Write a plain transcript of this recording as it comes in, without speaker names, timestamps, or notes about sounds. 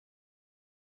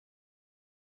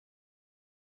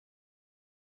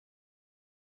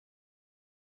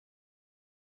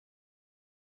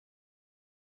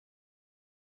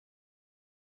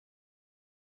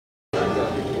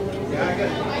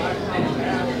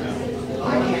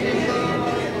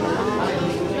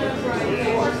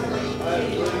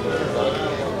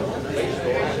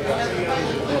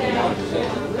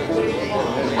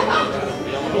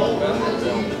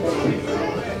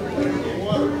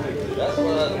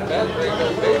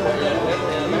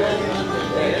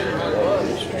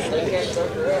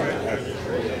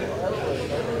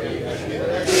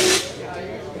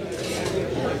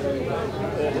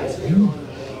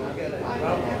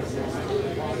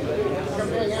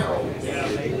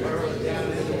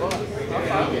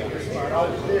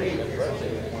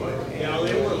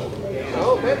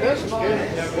Oh, man, that's good.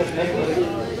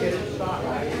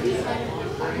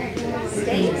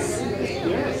 States?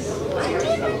 Yes. I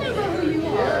didn't know who you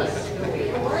are.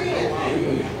 How are you?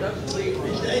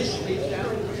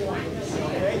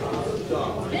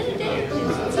 Benedict.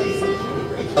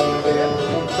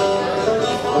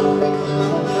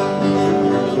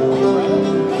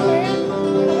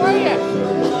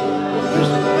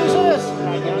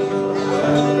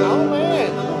 Oh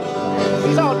man,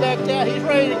 he's all decked out. He's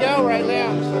ready to go right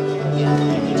now.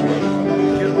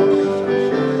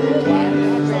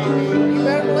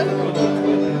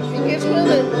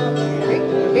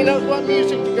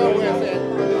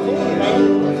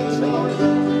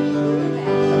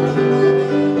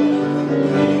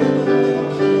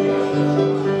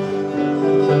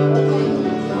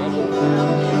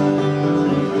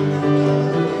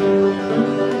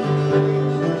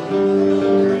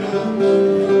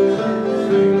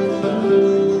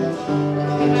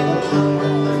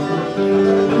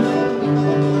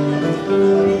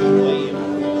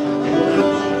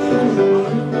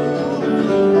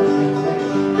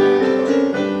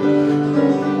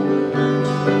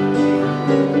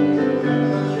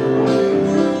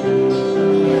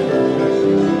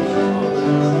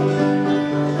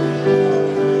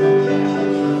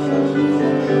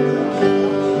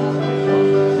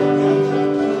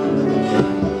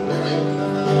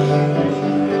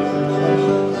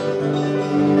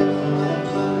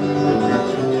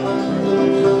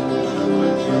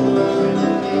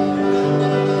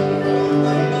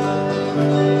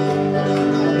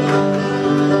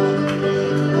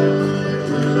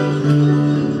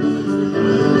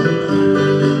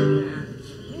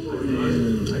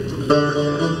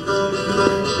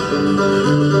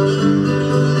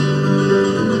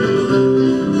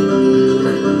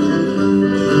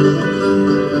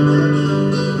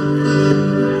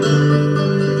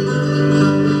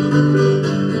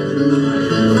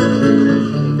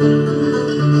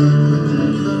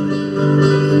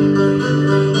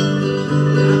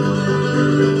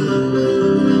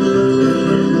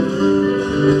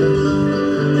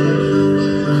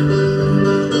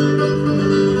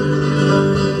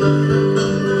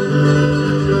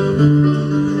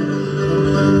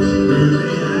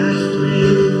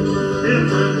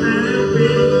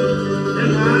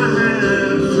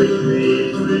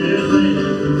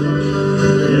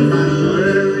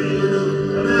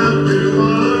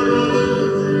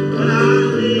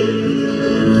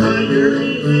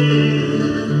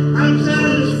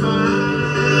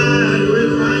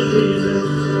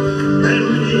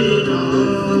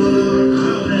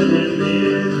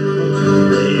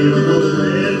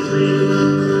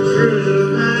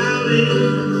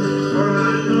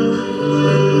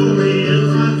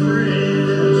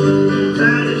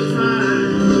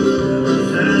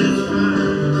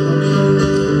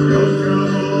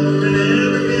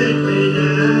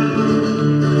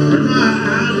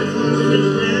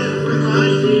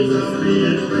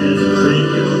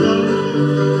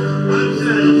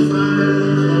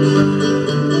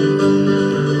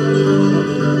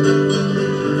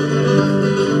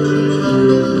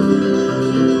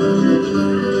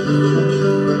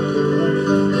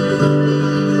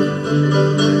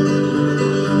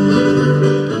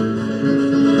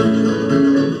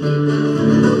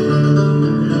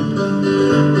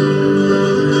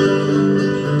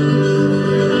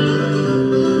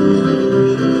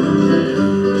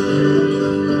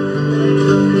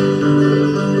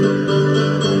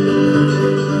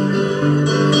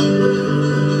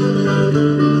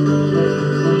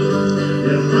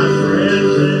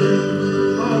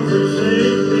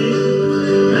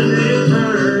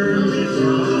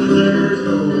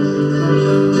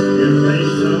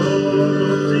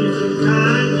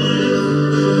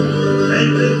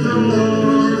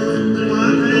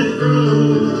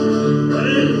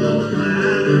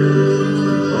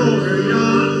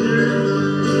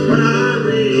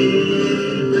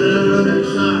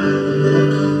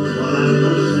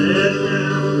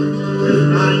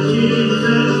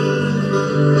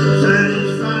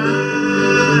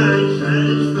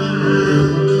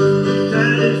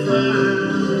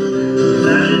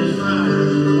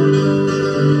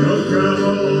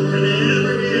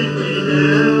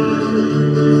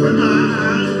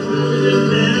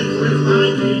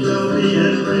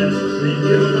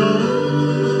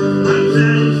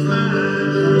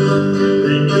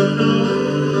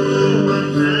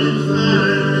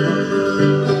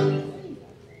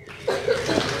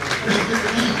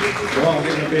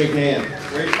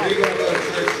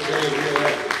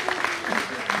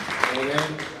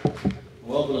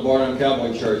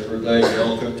 church. We're glad you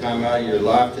all took time out of your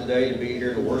life today to be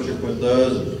here to worship with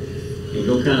us and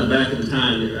go kind of back in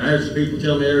time. I heard some people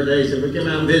tell me the other day, said, we come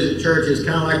out and visit church, it's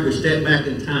kind of like we step back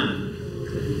in time.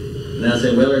 And I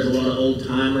said, well, there's a lot of old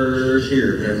timers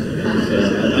here.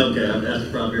 Okay, that's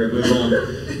probably a move on.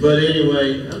 But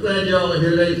anyway, I'm glad y'all are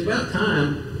here today. It's about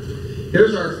time.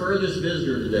 Here's our furthest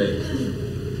visitor today.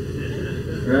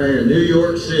 Right here, New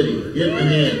York City. Give him a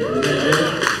hand.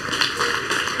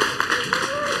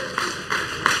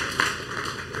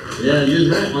 Yeah, you was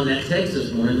right on that text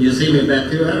this morning. You see me in about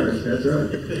 2 hours. That's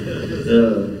right.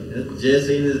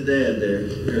 Jesse and his dad there.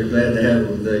 We're glad to have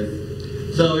them today.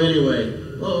 So anyway,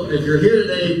 well, if you're here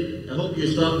today, I hope you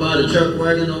stop by the chuck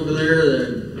wagon over there,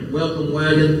 the welcome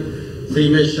wagon.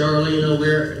 See Miss Charlene over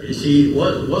there. Is she,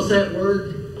 what's that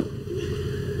word?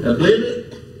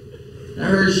 Oblivious? I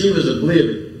heard she was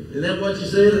oblivious. Is that what you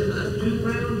said? 2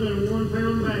 pounds and a 1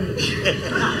 pound bag.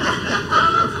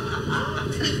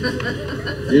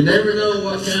 You never know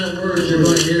what kind of words you're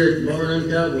going to hear at Barnum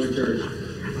Cowboy Church.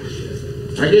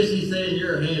 I guess he's saying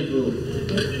you're a handful.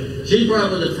 She's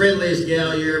probably the friendliest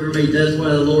gal you ever meet. That's why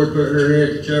the Lord put her here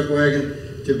at the chuck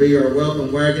wagon to be our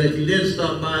welcome wagon. If you did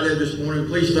stop by there this morning,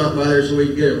 please stop by there so we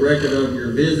can get a record of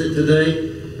your visit today.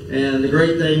 And the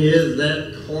great thing is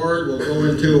that card will go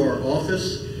into our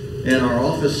office, and our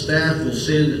office staff will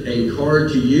send a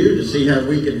card to you to see how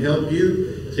we can help you,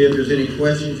 see if there's any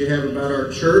questions you have about our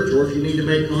church, or if you need to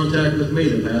make contact with me,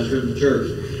 the pastor of the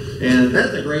church. And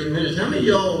that's a great ministry. How many of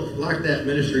y'all like that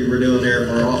ministry we're doing there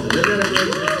for our office? Isn't that a great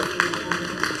ministry?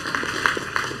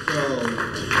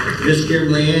 So, Miss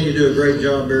Kimberly Ann, you do a great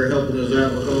job there helping us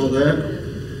out with all that.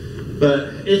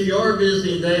 But if you are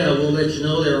visiting today, I will let you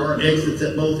know there are exits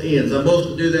at both ends. I'm supposed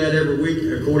to do that every week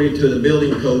according to the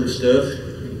building code stuff.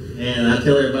 And I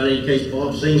tell everybody, in case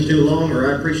Bob sings too long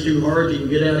or I preach too hard, you can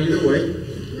get out either way.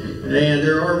 And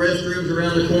there are restrooms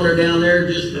around the corner down there.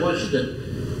 Just watch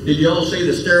did you all see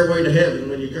the stairway to heaven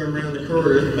when you come around the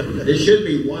corner? It should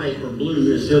be white or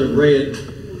blue instead of red.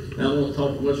 I won't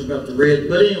talk much about the red.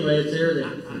 But anyway, it's there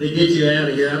to get you out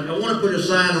of here. I want to put a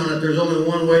sign on it. There's only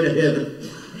one way to heaven.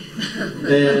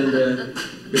 And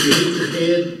if you hit your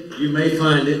head, you may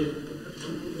find it.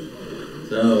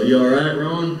 So, you all right,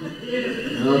 Ron?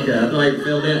 Okay, I thought he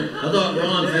fell down. I thought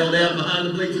Ron fell down behind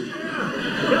the bleachers.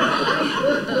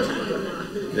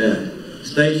 Yeah.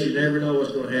 Stace, you never know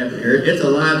what's going to happen here. It's a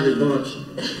lively bunch.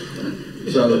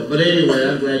 So, but anyway,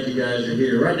 I'm glad you guys are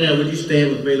here. Right now, would you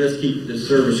stand with me? Let's keep this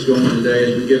service going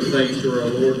today as we give thanks to our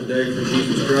Lord today for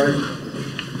Jesus Christ.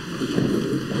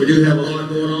 We do have a lot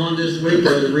going on this week.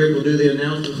 Brother Rick will do the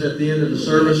announcements at the end of the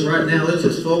service. Right now, let's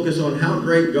just focus on how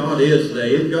great God is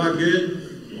today. Isn't God good?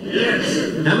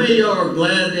 Yes. How many of y'all are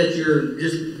glad that you're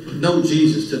just know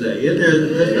Jesus today? Isn't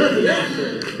there's nothing else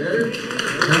there. Better?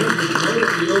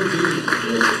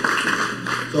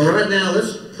 So right now,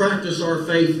 let's practice our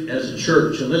faith as a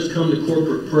church, and let's come to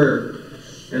corporate prayer.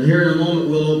 And here in a moment,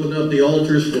 we'll open up the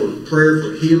altars for prayer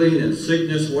for healing and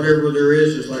sickness, whatever there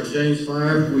is, just like James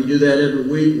 5. We do that every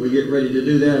week. We get ready to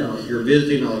do that. If you're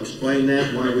visiting, I'll explain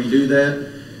that, why we do that.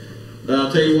 But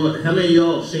I'll tell you what, how many of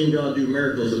y'all have seen God do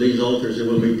miracles at these altars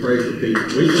when we pray for people?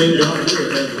 We've seen God do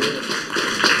it, haven't we?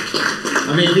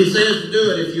 I mean, if He says to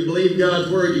do it, if you believe God's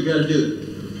word, you got to do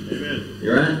it. Amen.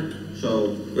 You all right?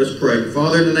 So, let's pray.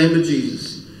 Father, in the name of Jesus,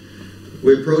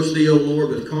 we approach Thee, O Lord,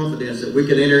 with confidence that we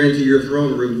can enter into Your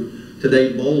throne room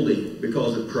today boldly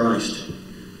because of Christ.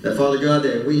 That, Father God,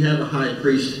 that we have a high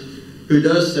priest who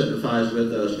does sympathize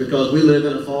with us because we live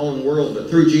in a fallen world. But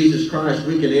through Jesus Christ,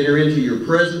 we can enter into Your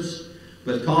presence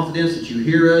with confidence that You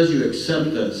hear us, You accept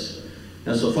us.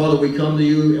 And so, Father, we come to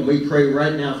You and we pray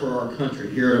right now for our country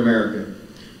here in America.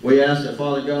 We ask that,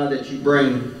 Father God, that You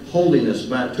bring holiness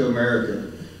back to America.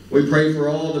 We pray for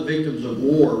all the victims of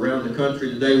war around the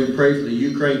country today. We pray for the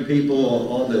Ukraine people,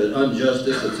 all the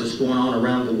injustice that's just going on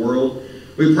around the world.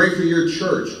 We pray for Your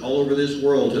church all over this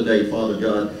world today, Father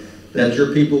God, that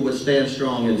Your people would stand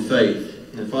strong in faith.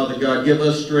 And Father God, give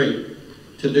us strength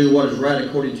to do what is right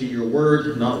according to Your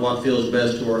word, not what feels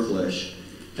best to our flesh.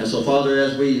 And so, Father,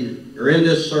 as we are in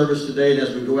this service today and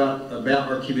as we go out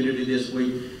about our community this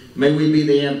week, may we be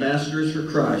the ambassadors for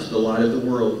Christ, the light of the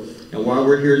world. And while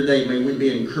we're here today, may we be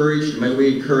encouraged, may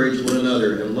we encourage one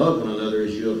another and love one another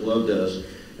as You have loved us.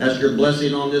 Ask Your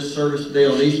blessing on this service today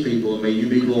on these people, and may You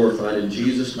be glorified in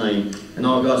Jesus' name. And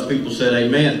all God's people said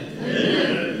amen.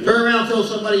 Amen. Turn around and tell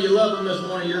somebody you love them this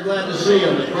morning. You're glad to see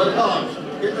them. It's Brother Hobbs.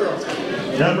 Get girl.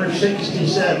 Number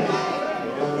 67.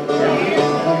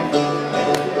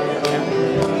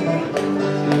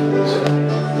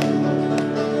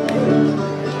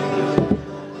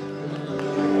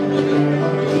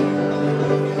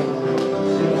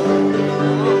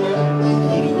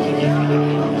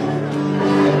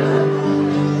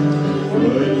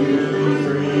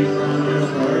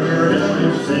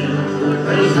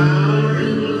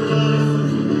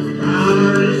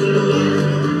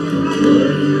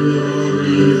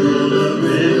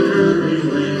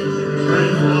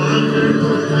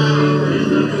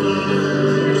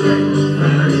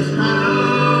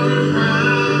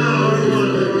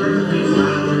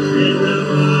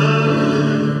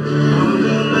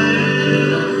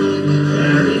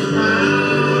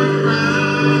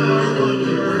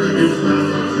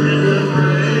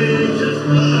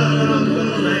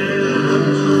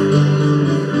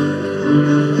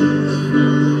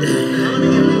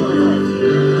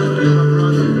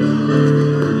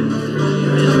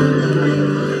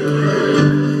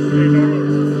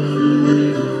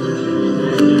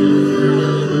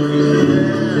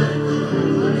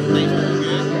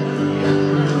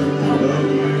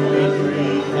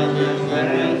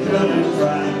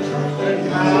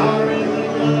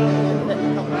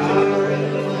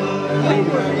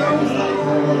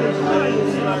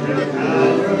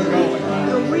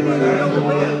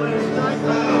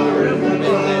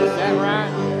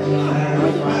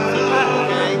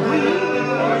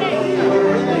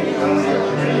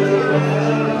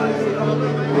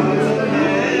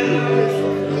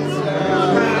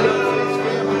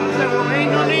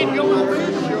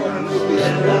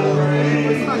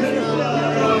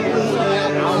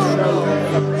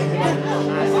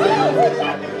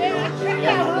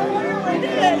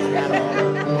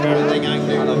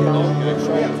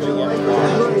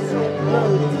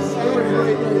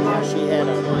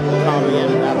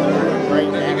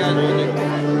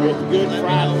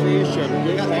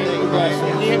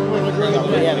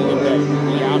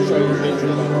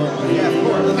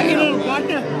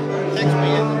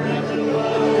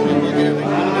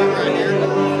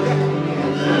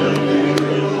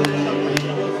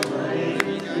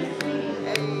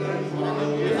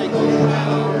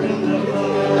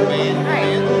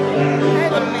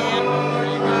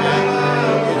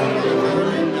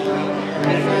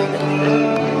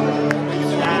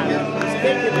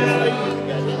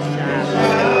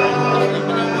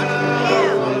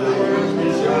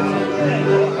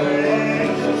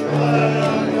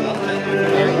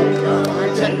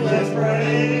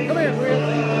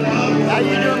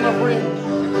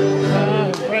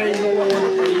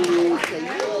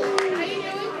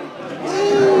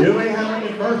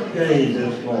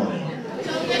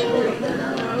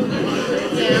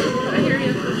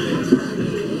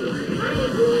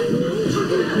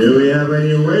 Do we have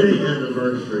any wedding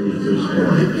anniversaries this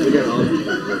morning? We got all these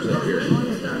numbers up here.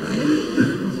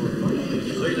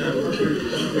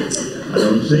 I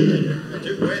don't see it.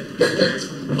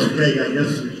 Okay, I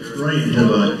guess rain too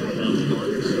much.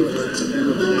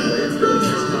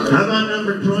 How about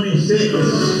number 26?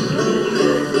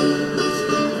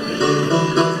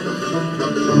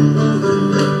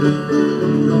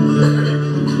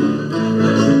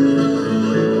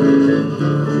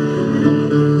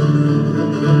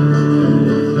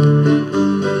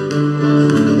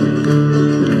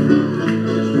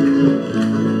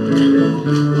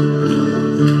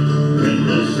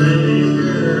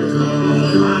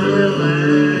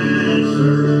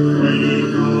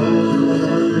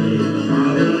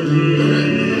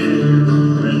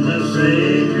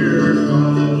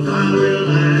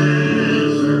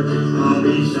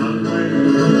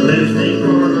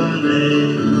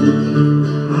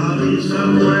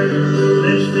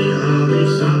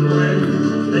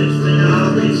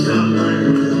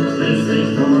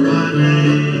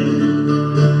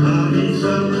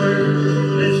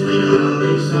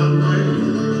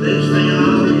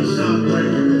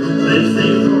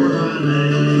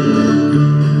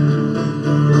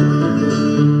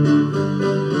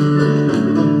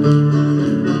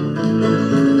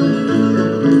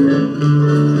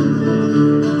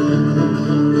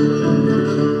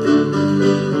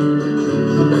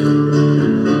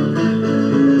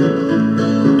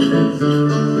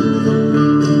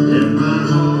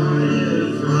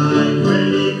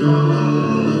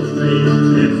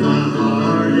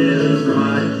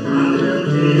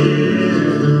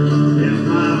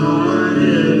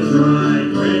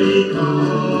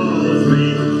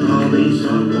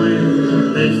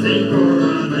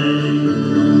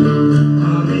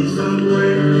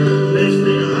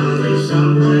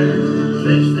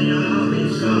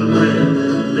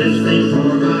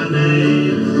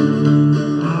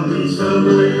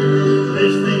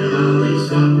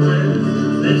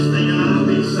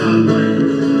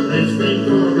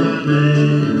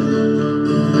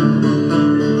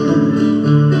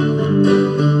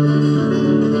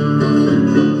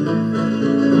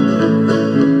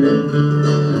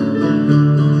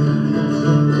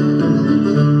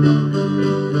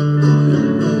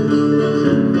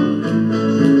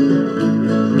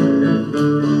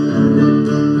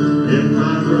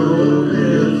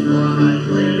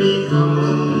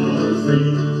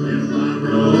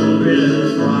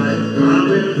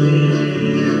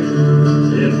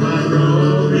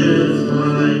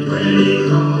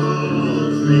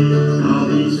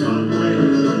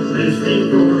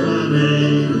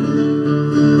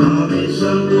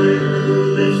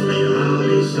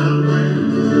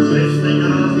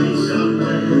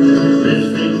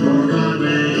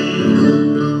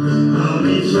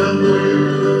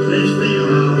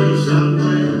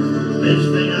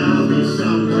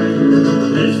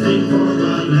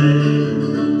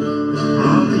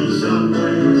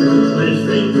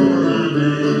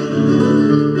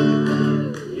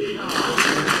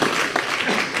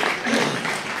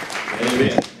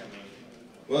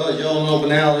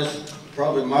 now, this is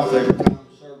probably my favorite time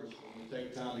of service. We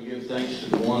take time to give thanks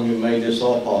to the one who made this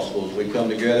all possible as we come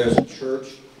together as a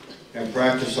church and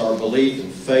practice our belief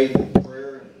and faith and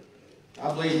prayer.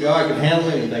 I believe God can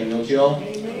handle anything, don't y'all?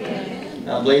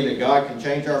 I believe that God can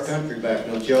change our country back,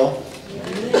 don't y'all?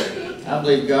 I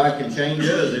believe God can change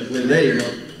us if we're there.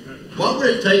 What would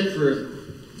it take for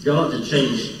God to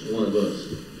change one of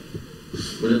us?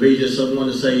 Would it be just someone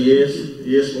to say, yes,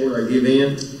 yes, Lord, I give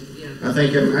in? I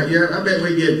think, I bet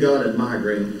we give God a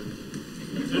migraine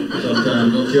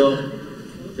sometimes, don't y'all?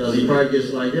 Because he probably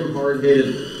gets like them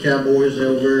hard-headed cowboys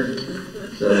over.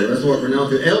 So that's what we're now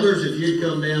doing. Elders, if you'd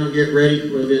come down and get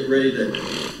ready, we'll get ready to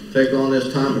take on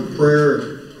this time of prayer,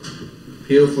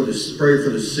 pray for the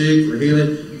sick, for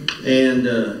healing. And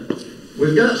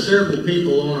we've got several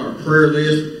people on our prayer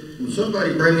list. Will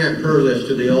somebody bring that prayer list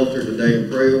to the altar today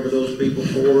and pray over those people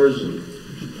for us?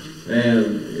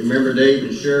 And remember Dave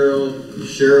and Cheryl.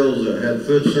 Cheryl's had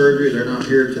foot surgery. They're not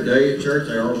here today at church.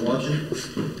 They are watching.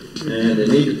 And they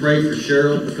need to pray for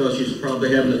Cheryl because she's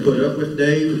probably having to put up with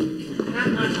Dave.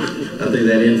 I'll do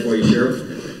that in for you, Cheryl.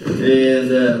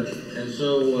 And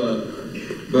so,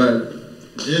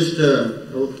 but just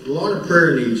a lot of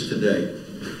prayer needs today.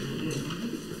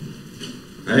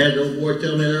 I had an old boy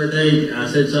tell me the other day, I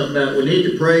said something about, we need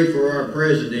to pray for our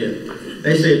president.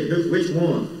 They said, which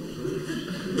one?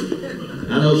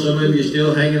 I know some of you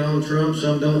still hanging on Trump,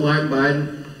 some don't like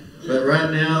Biden. But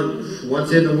right now,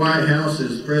 what's in the White House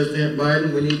is President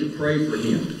Biden. We need to pray for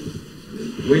him.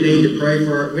 We need to pray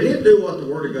for, we need to do what the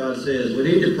Word of God says. We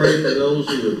need to pray for those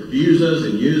who abuse us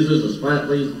and use us and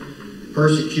spitefully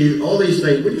persecute, all these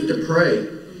things. We need to pray.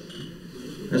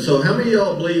 And so how many of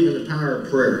y'all believe in the power of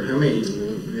prayer? How many?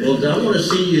 Well, I want to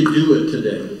see you do it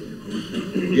today.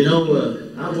 You know,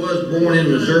 I was born in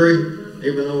Missouri,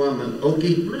 even though I'm an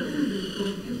Okie.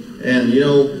 And, you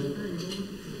know,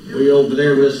 we over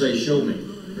there will say, show me,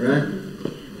 right?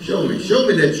 Show me. Show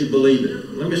me that you believe it.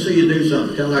 Let me see you do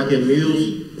something. Kind of like in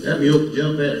mules. That mule can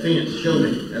jump that fence. Show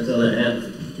me. That's how that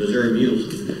happens. Missouri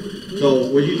mules.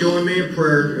 So, would you join me in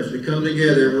prayer as we come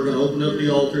together? We're going to open up the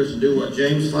altars and do what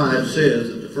James 5 says,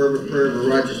 that the fervent prayer of a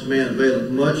righteous man availeth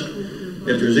much.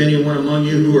 If there's anyone among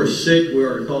you who are sick, we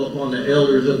are to call upon the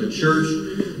elders of the church.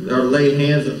 They are to lay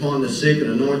hands upon the sick and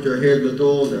anoint their head with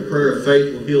oil, and the prayer of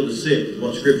faith will heal the sick,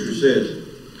 what Scripture says.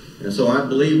 And so I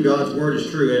believe God's Word is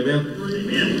true. Amen?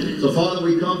 Amen. So Father,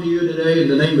 we come to you today in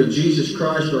the name of Jesus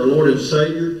Christ, our Lord and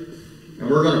Savior. And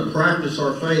we're going to practice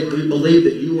our faith. We believe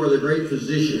that you are the great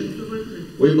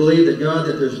physician. We believe that, God,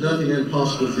 that there's nothing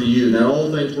impossible for you. That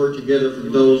all things work together for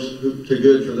those to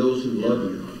good for those who love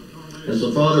you. And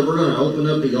so, Father, we're going to open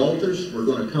up the altars. We're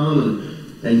going to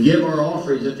come and give our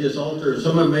offerings at this altar.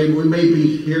 Some of we may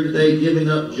be here today giving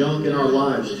up junk in our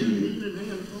lives to you.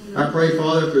 I pray,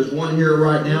 Father, if there's one here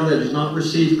right now that has not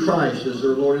received Christ as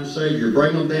their Lord and Savior,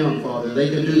 bring them down, Father. They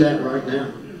can do that right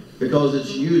now because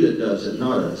it's you that does it,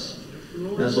 not us.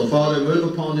 And so, Father,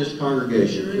 move upon this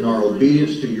congregation in our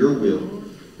obedience to your will,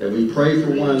 that we pray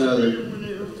for one another.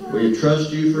 We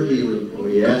trust you for healing, and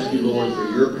we ask you, Lord, for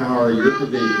your power, your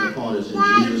provision upon us in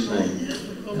Jesus'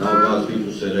 name. And all God's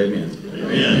people said, amen.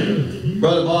 Amen.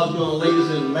 Brother Bob's going to lead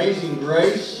us in amazing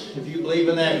grace. If you believe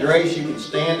in that grace, you can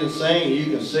stand and sing, you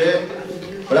can sit.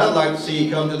 But I'd like to see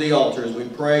you come to the altar as we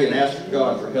pray and ask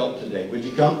God for help today. Would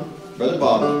you come? Brother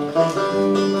Bob.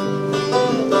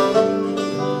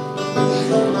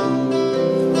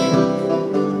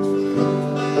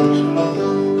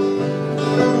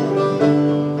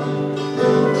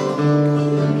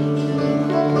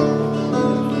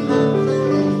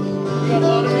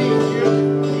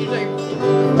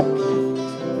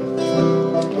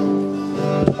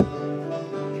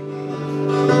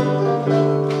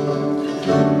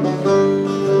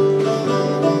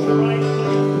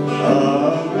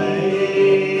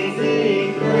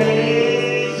 Amazing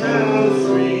grace, how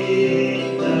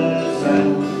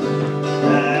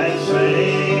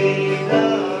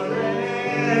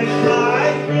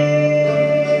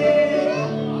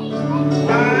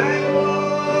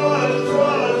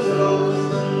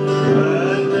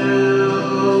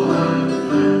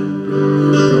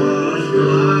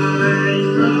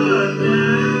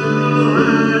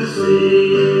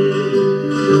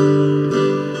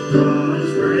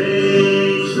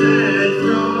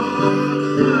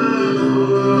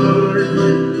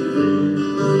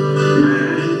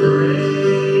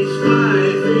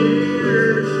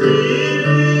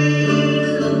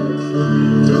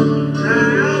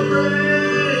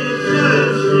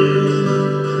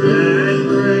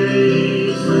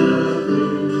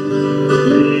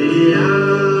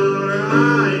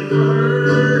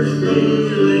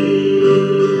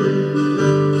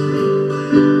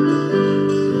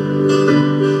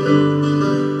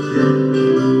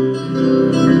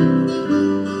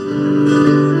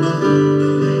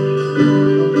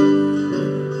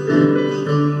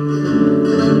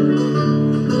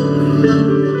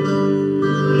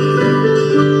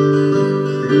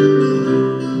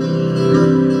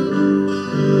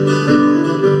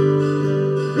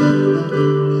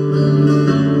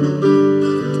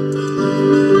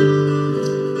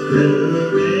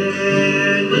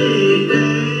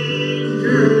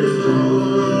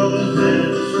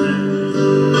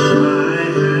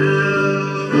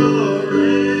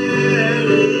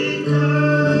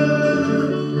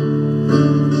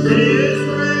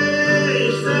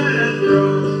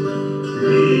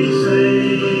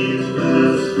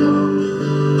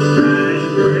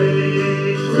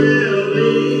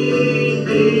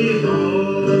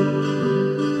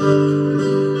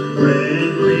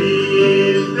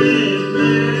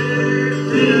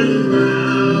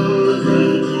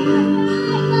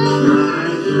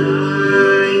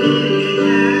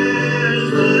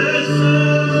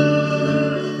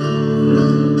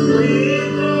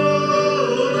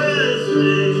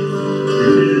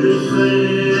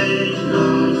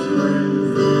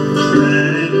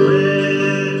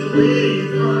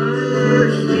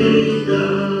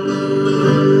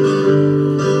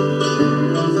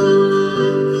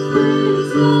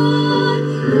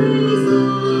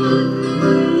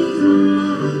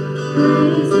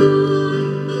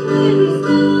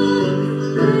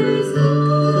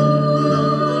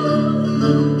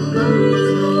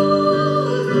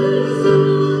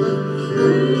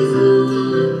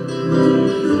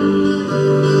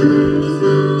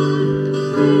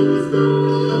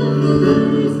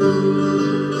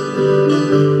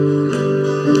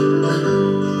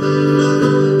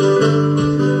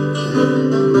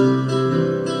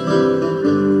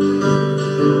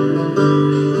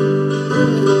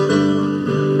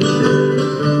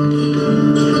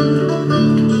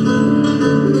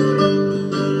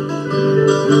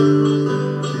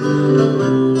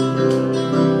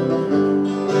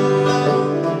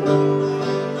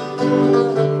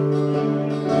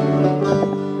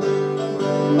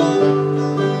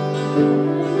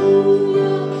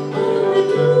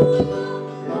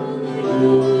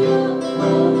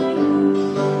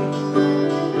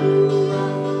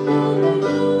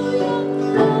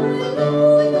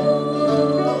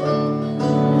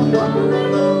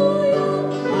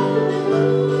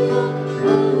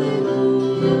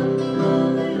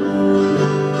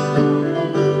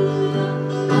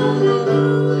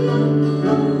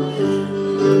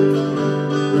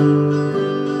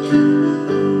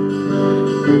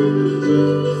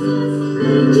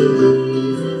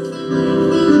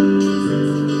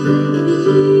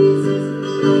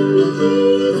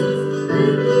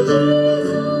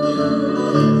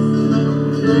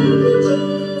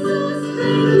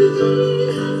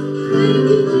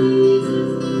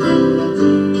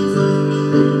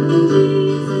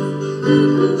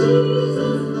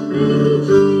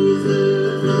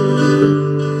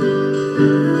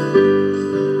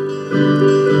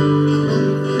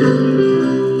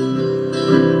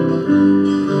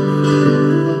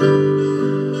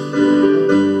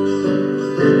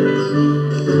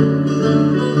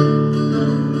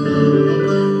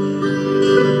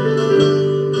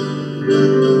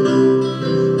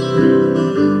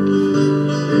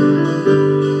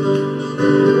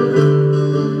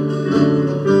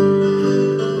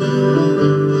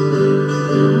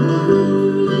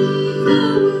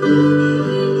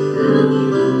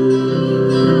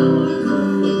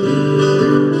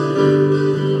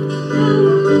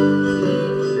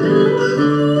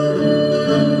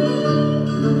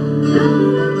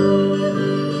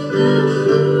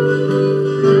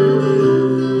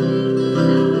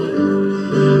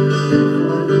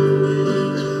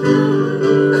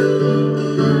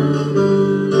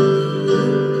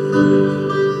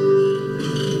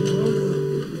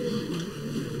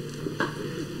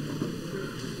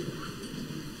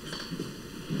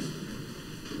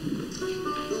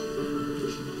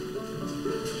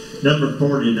Number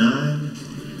 49.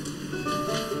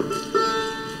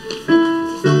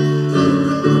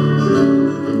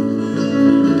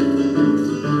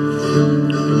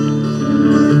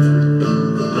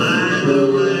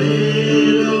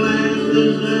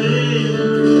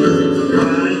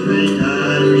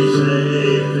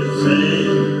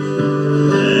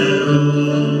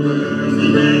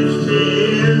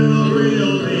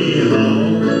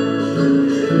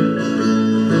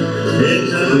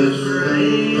 It's a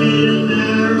straight and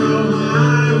narrow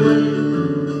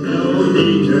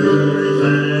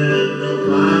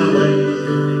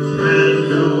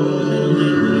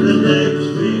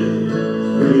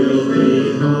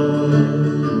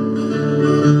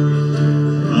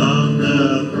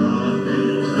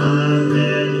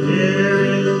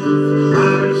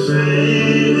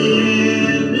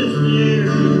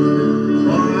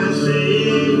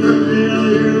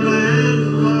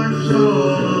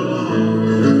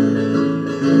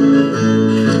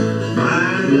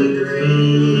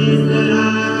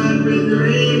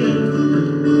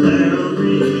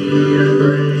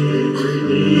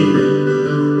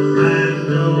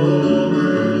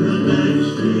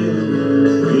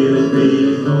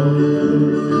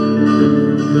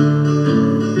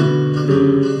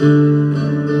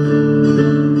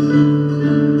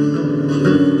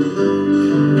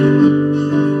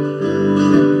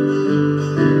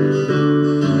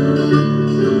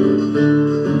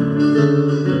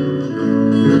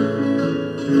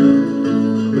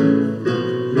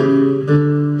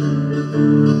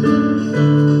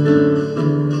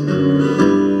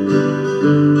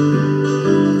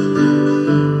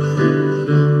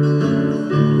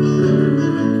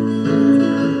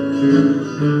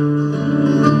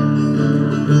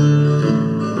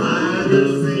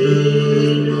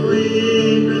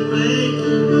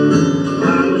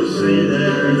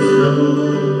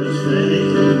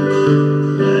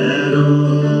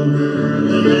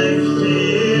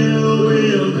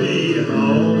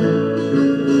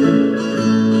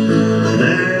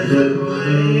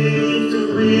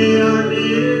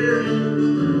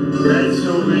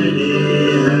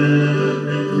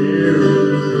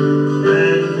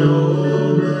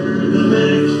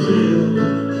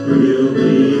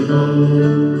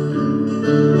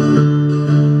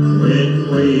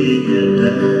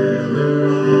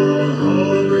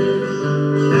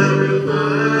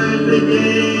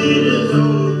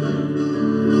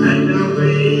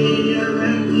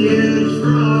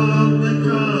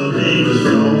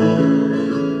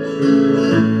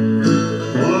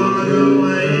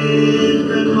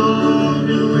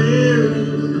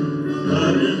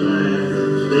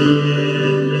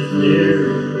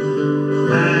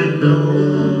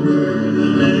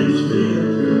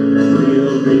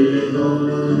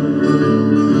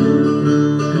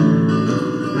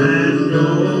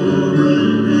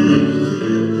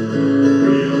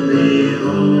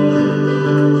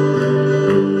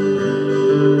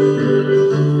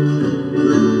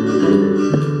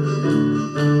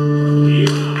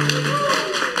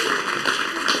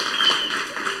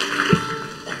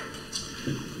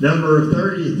Number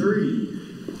 33.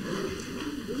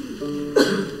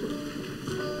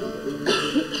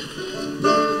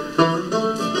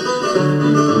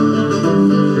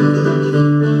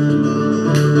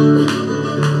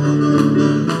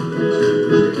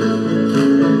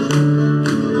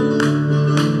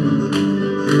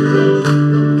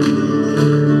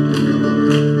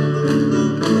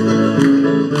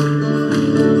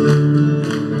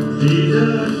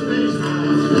 Jesus makes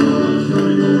my soul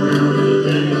 24 hours a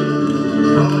day.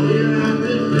 All year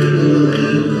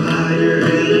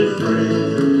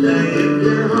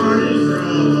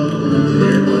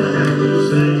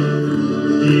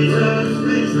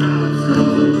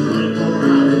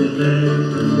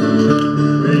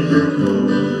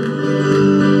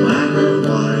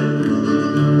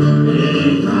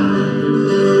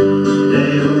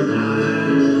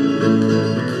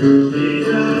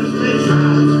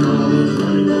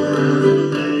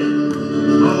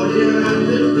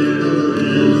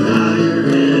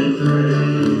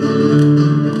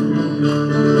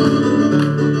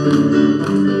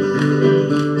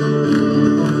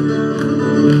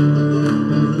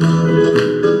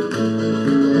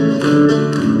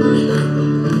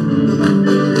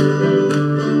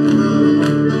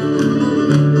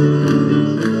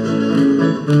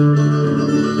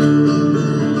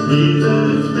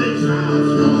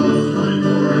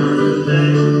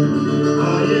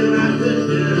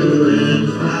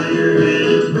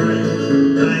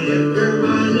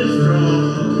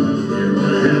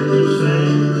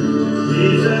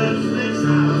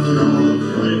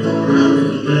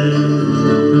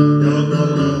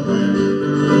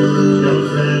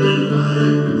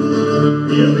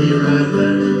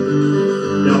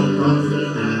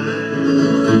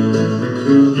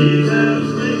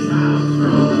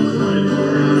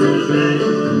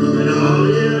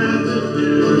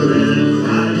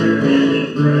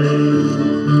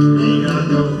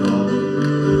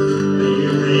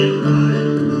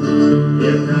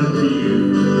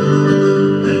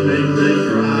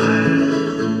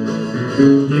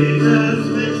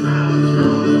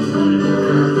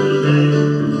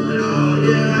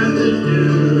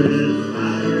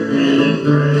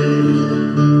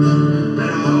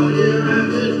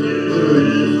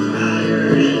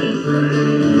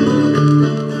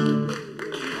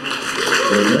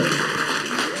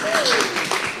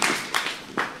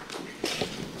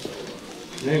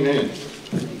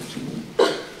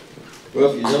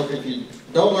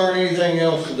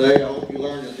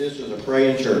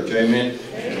pray in church. Amen?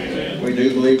 Amen. We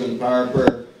do believe in the power of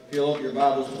prayer. If you'll open your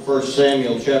Bibles to 1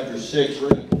 Samuel chapter 6, we're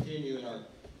going to continue in our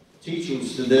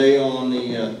teachings today on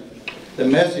the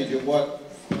message of what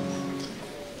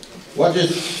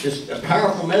just a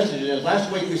powerful message it is.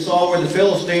 Last week we saw where the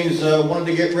Philistines wanted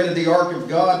to get rid of the ark of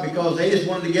God because they just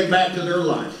wanted to get back to their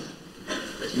life.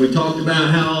 We talked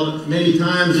about how many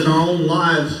times in our own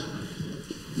lives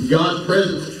God's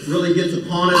presence really gets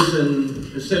upon us,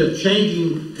 and instead of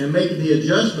changing and making the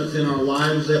adjustments in our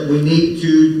lives that we need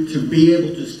to be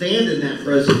able to stand in that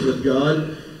presence with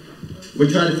God,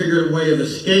 we try to figure out a way of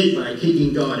escape by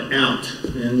kicking God out.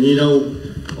 And you know,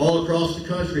 all across the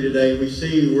country today we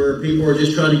see where people are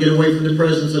just trying to get away from the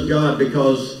presence of God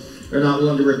because they're not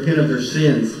willing to repent of their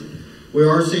sins. We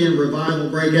are seeing revival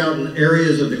break out in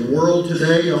areas of the world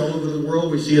today. All over the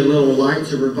world we see a little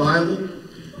lights of revival.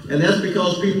 And that's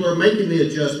because people are making the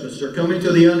adjustments. They're coming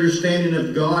to the understanding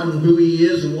of God and who He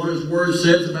is and what His Word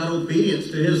says about obedience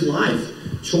to His life.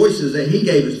 Choices that He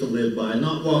gave us to live by,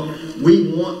 not what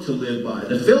we want to live by.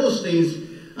 The Philistines,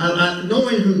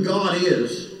 knowing who God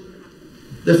is,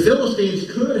 the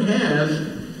Philistines could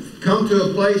have come to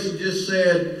a place and just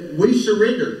said, we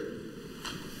surrender.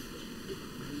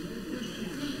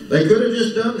 They could have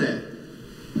just done that.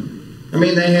 I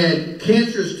mean, they had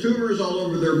cancerous tumors all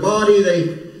over their body.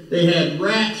 They had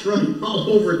rats running all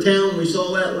over town. We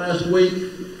saw that last week.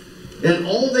 And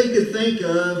all they could think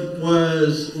of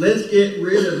was, let's get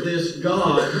rid of this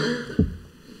God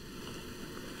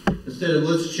instead of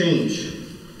let's change.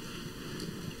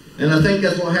 And I think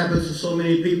that's what happens to so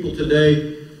many people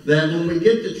today, that when we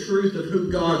get the truth of who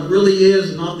God really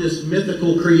is, not this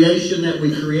mythical creation that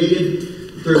we created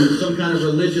through some kind of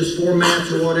religious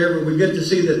formats or whatever, we get to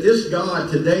see that this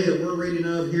God today that we're reading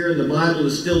of here in the Bible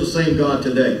is still the same God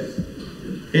today.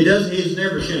 He's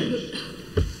never changed.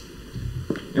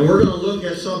 And we're going to look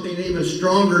at something even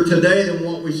stronger today than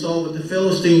what we saw with the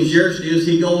Philistines yesterday. As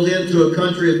he goes into a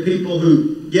country of people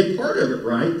who get part of it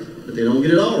right, but they don't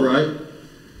get it all right.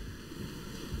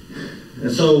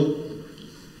 And so,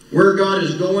 where God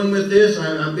is going with this,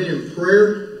 I've been in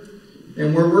prayer.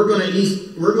 And where we're going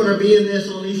to be in this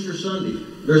on Easter Sunday.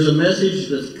 There's a message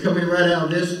that's coming right out of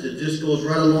this that just goes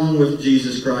right along with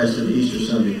Jesus Christ and Easter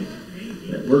Sunday.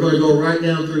 We're going to go right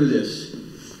down through this.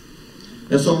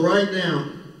 And so right now,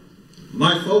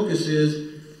 my focus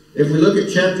is, if we look at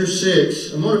chapter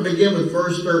 6, I'm going to begin with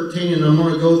verse 13 and I'm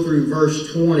going to go through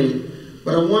verse 20.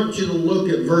 But I want you to look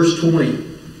at verse 20.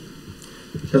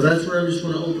 Because that's where I'm just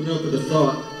going to open up with a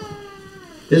thought.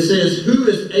 It says, who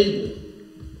is able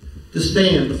to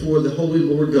stand before the holy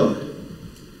Lord God?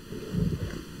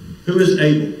 Who is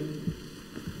able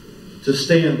to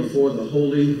stand before the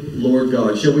holy Lord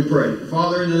God? Shall we pray?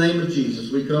 Father, in the name of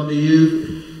Jesus, we come to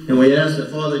you and we ask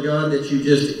that, Father God, that you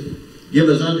just give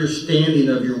us understanding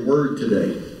of your word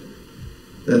today.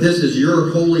 That this is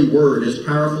your holy word. It's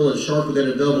powerful, it's sharper than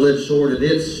a double-edged sword, and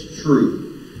it's true.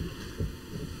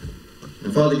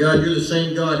 And Father God, you're the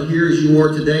same God here as you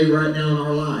are today, right now in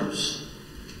our lives.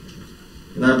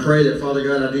 And I pray that, Father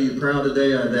God, I do you proud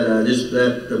today,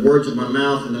 that the words of my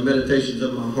mouth and the meditations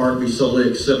of my heart be solely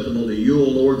acceptable to you, O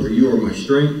Lord, for you are my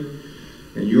strength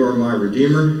and you are my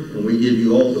Redeemer. And we give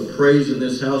you all the praise in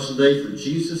this house today for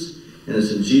Jesus. And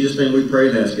it's in Jesus' name we pray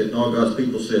and ask it. And all God's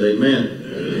people said, amen.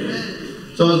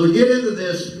 Amen. So as we get into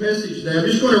this message today, I'm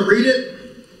just going to read it.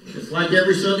 It's like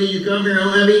every Sunday you come here, I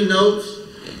don't have any notes.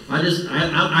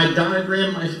 I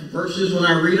diagram my verses when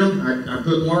I read them. I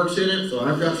put marks in it, so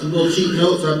I've got some little cheat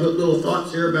notes. I put little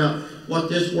thoughts here about what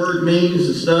this word means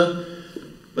and stuff.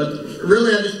 But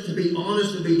really, to be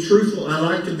honest, to be truthful, I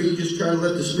like to be just trying to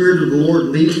let the Spirit of the Lord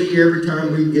lead me every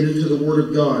time we get into the Word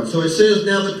of God. So it says,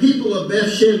 now the people of Beth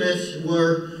Shemesh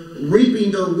were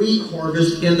reaping their wheat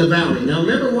harvest in the valley. Now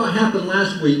remember what happened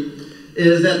last week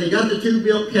is that they got the two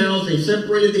milk cows, they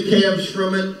separated the calves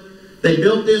from it. They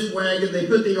built this wagon, they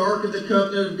put the Ark of the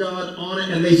Covenant of God on it,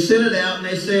 and they sent it out, and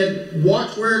they said,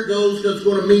 watch where it goes because it's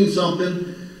going to mean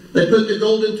something. They put the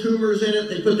golden tumors in it,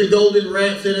 they put the golden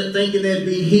rats in it, thinking they'd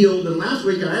be healed. And last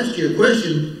week I asked you a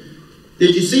question.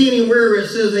 Did you see anywhere where it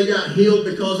says they got healed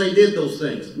because they did those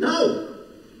things? No.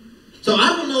 So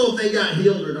I don't know if they got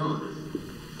healed or not.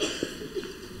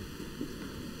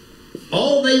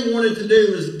 All they wanted to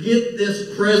do was get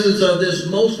this presence of this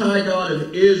Most High God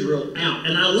of Israel out.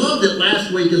 And I loved it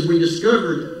last week as we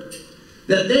discovered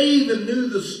that they even knew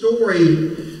the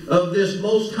story of this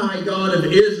Most High God of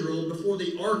Israel before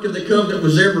the Ark of the Covenant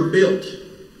was ever built.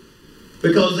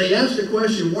 Because they asked the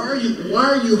question, why are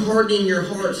you hardening your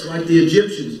hearts like the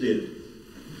Egyptians did?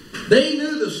 They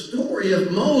knew the story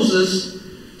of Moses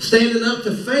standing up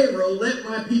to Pharaoh, let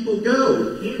my people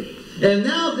go. And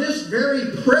now this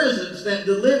very presence that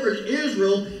delivered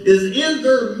Israel is in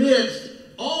their midst.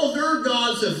 All their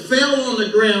gods have fell on the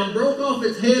ground, broke off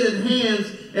its head and hands,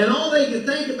 and all they can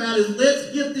think about is,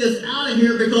 let's get this out of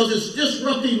here because it's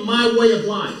disrupting my way of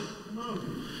life.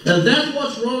 And that's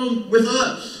what's wrong with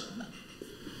us.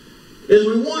 Is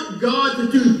we want God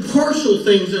to do partial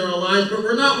things in our lives, but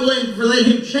we're not willing to let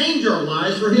Him change our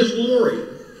lives for His glory.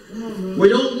 We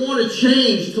don't want to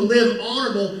change to live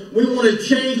honorable. We want to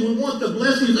change. We want the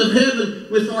blessings of heaven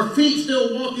with our feet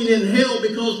still walking in hell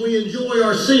because we enjoy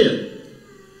our sin.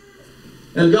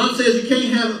 And God says you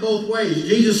can't have it both ways.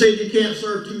 Jesus said you can't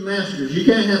serve two masters. You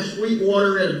can't have sweet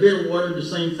water and bitter water in the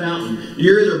same fountain.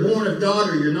 You're either born of God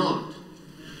or you're not.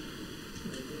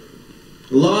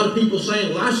 A lot of people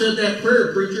saying, well, I said that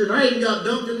prayer, preacher, and I even got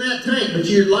dumped in that tank, but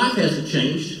your life hasn't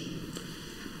changed.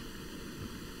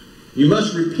 You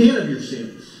must repent of your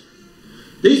sins.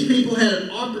 These people had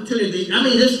an opportunity. I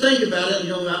mean, just think about it.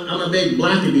 You know, I'm a big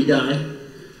Blackaby guy.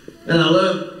 And I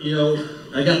love, you know,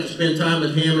 I got to spend time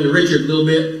with him and Richard a little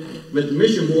bit with the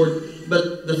mission board.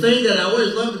 But the thing that I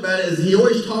always loved about it is he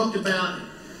always talked about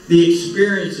the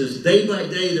experiences day by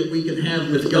day that we can have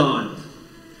with God.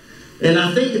 And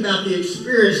I think about the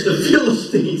experience the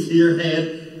Philistines here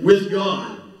had with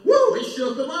God. Woo! It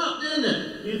shook them up, didn't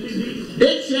it?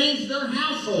 It changed their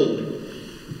household.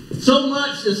 So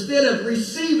much, instead of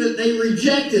receive it, they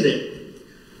rejected it.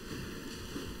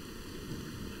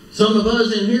 Some of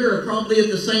us in here are probably at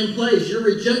the same place. You're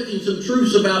rejecting some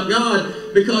truths about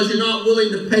God because you're not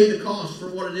willing to pay the cost for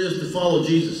what it is to follow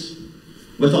Jesus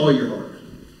with all your heart.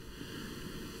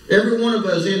 Every one of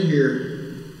us in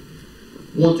here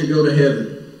want to go to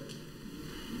heaven.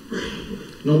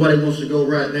 Nobody wants to go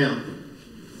right now.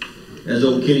 As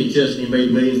old Kenny Chesney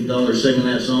made millions of dollars singing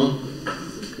that song.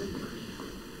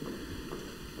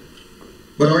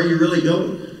 But are you really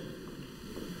going?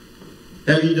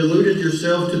 Have you deluded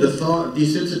yourself to the thought of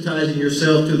desensitizing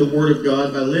yourself to the Word of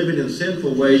God by living in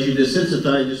sinful ways? You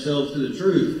desensitize yourselves to the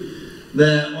truth.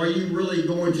 That are you really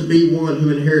going to be one who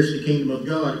inherits the kingdom of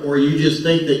God? Or you just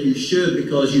think that you should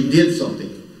because you did something?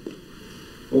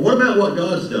 Well, what about what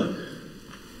God's done?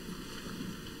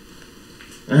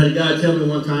 I had a guy tell me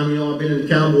one time, you know, I've been in the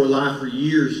cowboy life for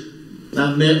years. And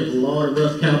I've met with a lot of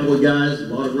rough cowboy guys, a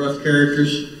lot of rough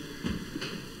characters.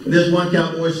 And this one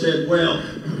cowboy said, well,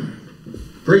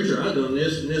 preacher, I've done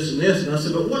this and this and this. And I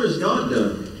said, but what has God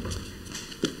done?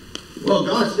 Well,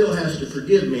 God still has to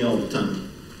forgive me all the time.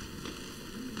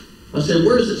 I said,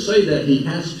 where does it say that He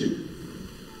has to?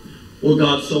 Well,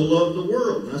 God so loved the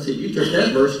world. And I said, you took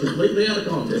that verse completely out of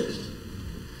context.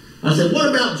 I said, what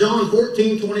about John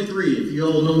 14:23? If you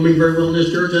all know me very well in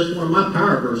this church, that's one of my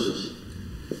power verses.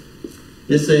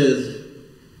 It says,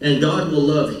 and God will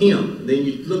love him. Then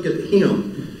you look at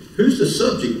him. Who's the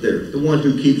subject there? The one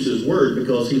who keeps His word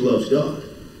because he loves God.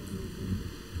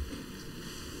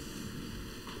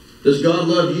 Does God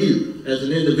love you as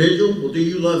an individual? Well, do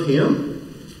you love Him?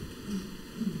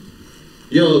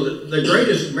 You know, the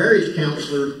greatest marriage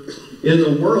counselor in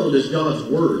the world is God's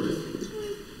Word.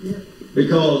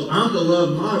 Because I'm to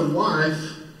love my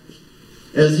wife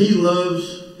as He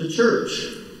loves the church.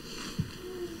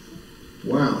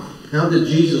 Wow. How did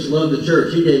Jesus love the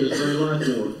church? He gave His very life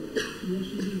for it.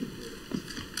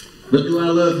 But do I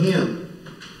love Him?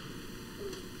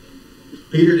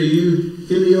 Peter, do you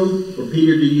phileo? Or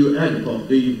Peter, do you agape?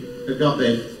 Do you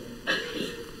agape?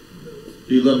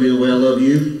 Do you love me the way I love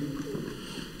you?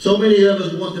 So many of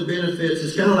us want the benefits.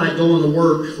 It's kind of like going to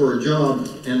work for a job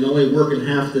and only working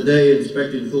half the day and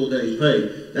expecting full day's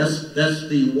pay. That's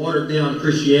the watered down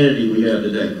Christianity we have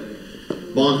today.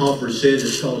 Bonhoeffer said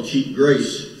it's called cheap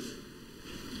grace.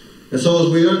 And so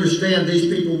as we understand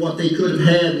these people, what they could have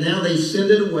had, now they send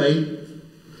it away.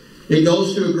 It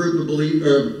goes to a group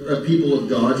of people of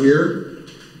God here.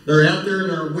 They're out there in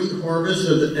their wheat harvest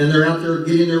and they're out there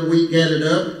getting their wheat gathered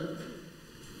up.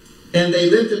 And they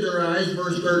lifted their eyes,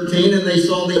 verse 13, and they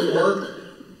saw the ark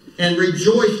and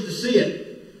rejoiced to see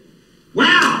it.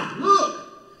 Wow,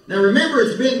 look! Now remember,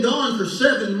 it's been gone for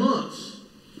 7 months.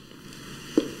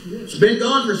 It's been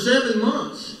gone for 7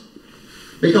 months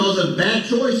because of bad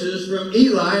choices from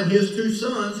Eli and his 2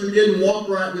 sons who didn't walk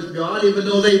right with God, even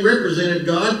though they represented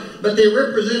God. But they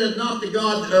represented not the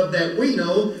God that we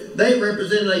know. They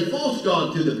represented a false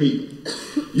God to the people.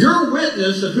 Your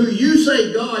witness of who you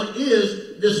say God is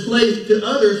displays to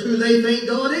others who they think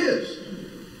God is.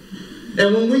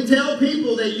 And when we tell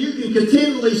people that you can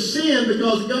continually sin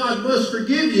because God must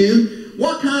forgive you,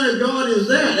 what kind of God is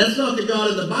that? That's not the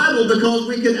God of the Bible, because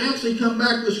we can actually come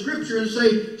back with Scripture and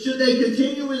say, should they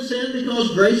continue in sin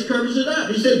because grace covers it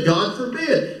up? He said, God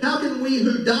forbid. How can we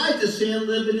who died to sin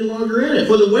live any longer in it?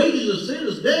 For the wages of sin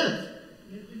is death.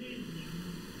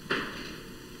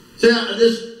 See,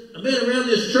 I've been around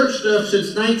this church stuff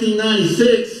since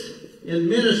 1996 in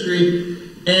ministry,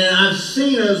 and I've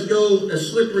seen us go a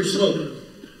slippery slope.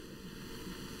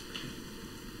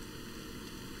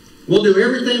 We'll do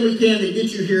everything we can to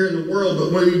get you here in the world,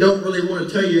 but we don't really want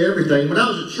to tell you everything. When I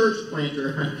was a church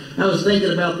planter, I was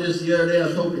thinking about this the other day. I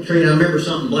told Katrina, I remember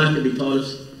something Blackaby taught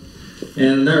us.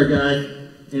 And another guy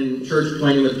in church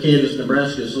planting with the Kansas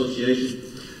Nebraska Association,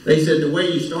 they said the way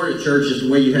you start a church is the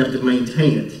way you have to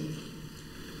maintain it.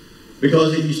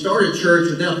 Because if you start a church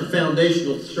without the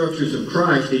foundational structures of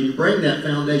Christ, and you bring that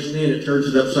foundation in, it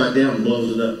turns it upside down and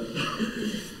blows it up.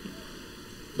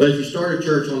 But if you start a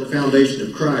church on the foundation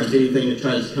of Christ, anything that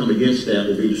tries to come against that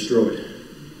will be destroyed.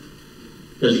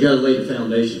 Because you've got to lay the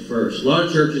foundation first. A lot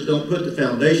of churches don't put the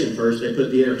foundation first. They put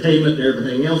the entertainment and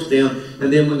everything else down.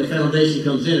 And then when the foundation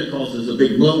comes in, it causes a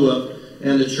big blow up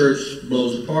and the church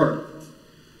blows apart.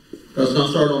 Because it's not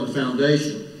started on the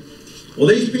foundation. Well,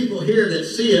 these people here that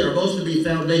see it are supposed to be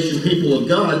foundation people of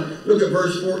God. Look at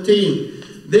verse 14.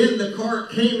 Then the cart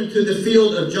came into the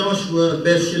field of Joshua of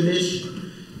Beth-Shemesh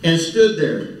and stood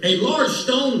there. A large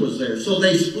stone was there, so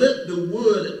they split the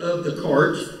wood of the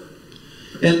cart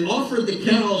and offered the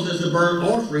cows as a burnt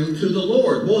offering to the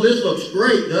Lord. Boy, this looks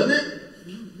great, doesn't it?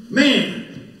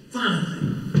 Man,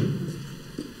 finally.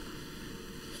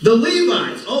 The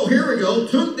Levites, oh, here we go,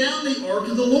 took down the ark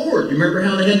of the Lord. You remember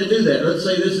how they had to do that? Let's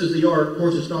say this is the ark. Of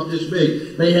course, it's not this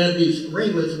big. They had these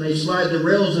ringlets, and they slide the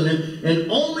rails in it,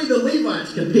 and only the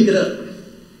Levites can pick it up.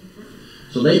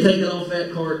 So they take it off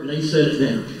that cart, and they set it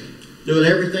down. Doing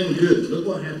everything good. Look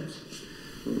what happens.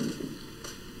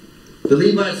 The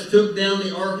Levites took down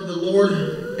the ark of the Lord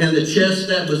and the chest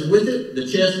that was with it. The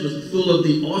chest was full of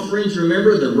the offerings,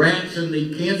 remember, the rats and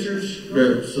the cancers,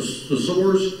 the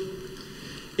sores,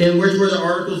 in which were the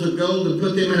articles of gold, and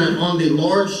put them on the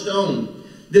large stone.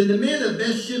 Then the men of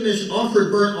Beth-Shemesh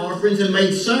offered burnt offerings and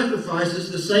made sacrifices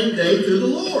the same day to the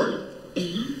Lord.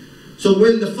 So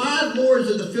when the 5 lords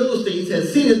of the Philistines had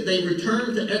seen it, they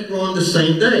returned to Ekron the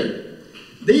same day.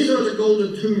 These are the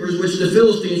golden tumors which the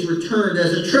Philistines returned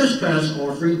as a trespass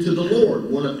offering to the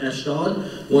Lord. One of Ashdod,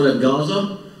 one of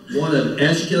Gaza, one of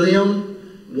Ashkelon,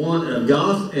 one of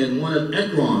Gath, and one of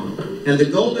Ekron. And the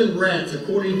golden rats,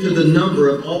 according to the number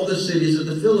of all the cities of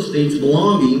the Philistines,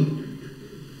 belonging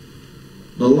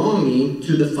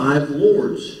to the 5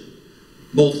 lords,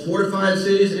 both fortified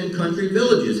cities and country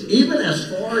villages, even as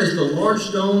far as the large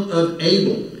stone of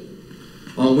Abel,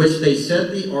 on which they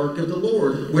set the ark of the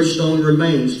Lord, which stone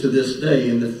remains to this day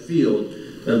in the field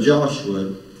of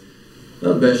Joshua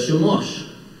of Beth-Shemesh.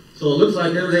 So it looks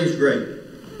like everything's great.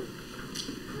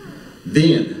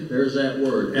 Then, there's that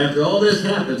word. After all this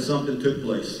happened, something took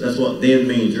place. That's what then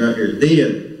means right here.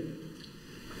 Then,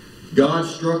 God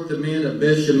struck the men of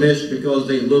Beth-Shemesh because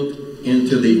they looked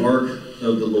into the ark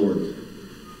of the Lord.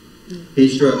 He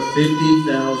struck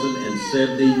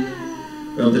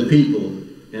 50,070 of the people,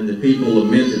 and the people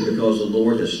lamented because the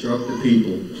Lord has struck the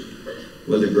people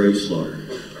with a great slaughter.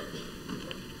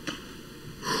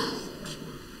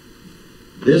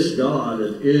 This God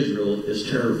of Israel is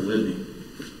terrible, isn't he?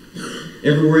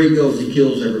 Everywhere he goes, he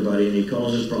kills everybody and he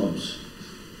causes problems.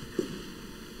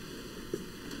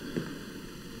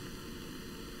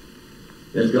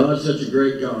 If God's such a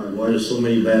great God, why do so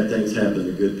many bad things happen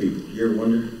to good people? You ever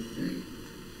wonder?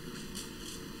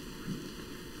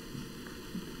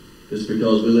 It's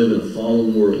because we live in a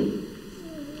fallen world.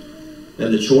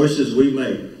 And the choices we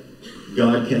make,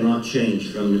 God cannot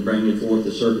change from bringing forth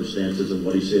the circumstances of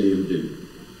what he said he would do.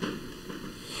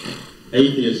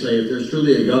 Atheists say, if there's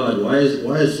truly a God, why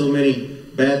is so many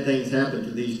bad things happen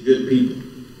to these good people?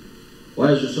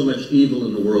 Why is there so much evil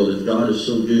in the world if God is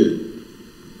so good?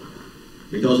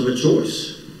 Because of a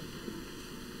choice.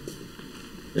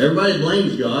 Everybody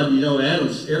blames God. You know,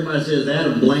 everybody says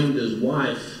Adam blamed his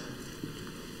wife.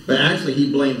 But actually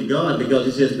he blamed God because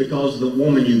he says, because of the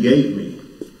woman you gave me.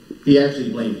 He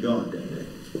actually blamed God that day.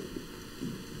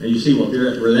 And you see where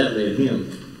that led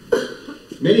him.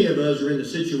 Many of us are in the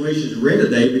situations we're in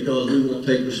today because we won't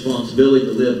take responsibility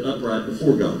to live upright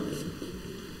before God.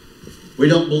 We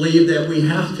don't believe that we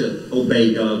have to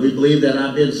obey God. We believe that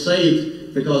I've been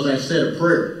saved because I said a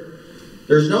prayer.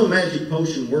 There's no magic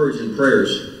potion words in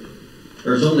prayers.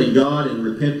 There's only God and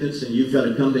repentance, and you've got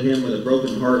to come to him with a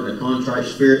broken heart and a contrite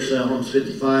spirit. Psalms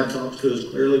 55 talks to us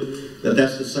clearly that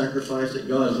that's the sacrifice that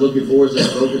God is looking for, is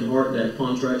that broken heart and that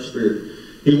contrite spirit.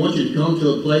 He wants you to come to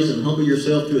a place and humble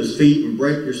yourself to His feet and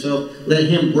break yourself. Let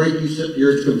Him break you.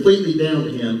 You're completely down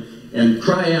to Him. And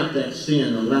cry out that sin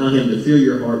and allow Him to fill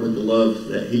your heart with the love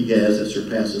that He has that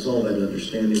surpasses all that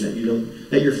understanding that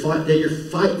you're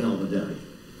fighting all the time.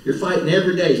 You're fighting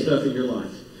every day stuff in your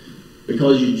life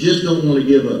because you just don't want to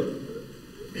give up.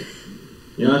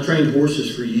 You know, I trained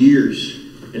horses for years,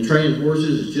 and training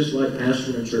horses is just like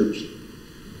pastoring a church.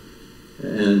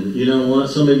 And you know what?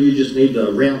 Some of you just need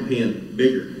the round pen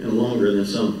bigger and longer than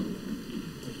some.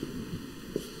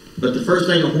 But the first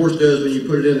thing a horse does when you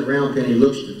put it in the round pen, he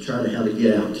looks to try to how to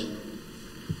get out.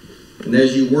 And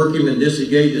as you work him and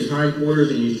disengage his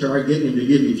hindquarters and you try getting him to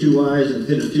give you two eyes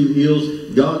instead of two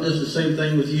heels, God does the same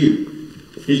thing with you.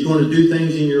 He's going to do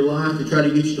things in your life to try to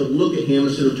get you to look at Him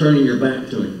instead of turning your back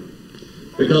to Him.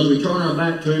 Because we turn our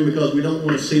back to Him because we don't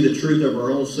want to see the truth of our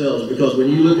own selves. Because when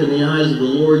you look in the eyes of the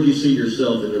Lord, you see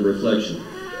yourself in the reflection.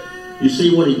 You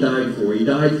see what He died for. He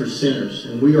died for sinners.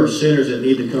 And we are sinners that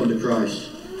need to come to Christ.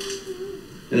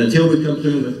 And until we come to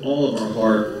Him with all of our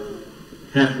heart,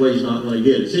 halfway's not going to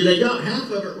get it. See, they got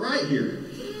half of it right here.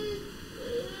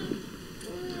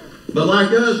 But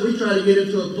like us, we try to get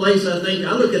into a place, I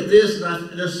look at this,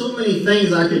 and there's so many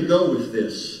things I could go with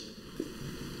this.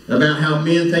 About how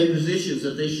men take positions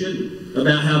that they shouldn't.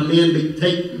 About how men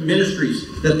take ministries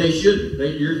that they shouldn't.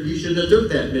 You shouldn't have took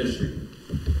that ministry.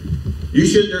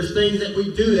 There's things that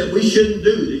we do that we shouldn't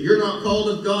do, that you're not called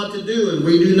of God to do, and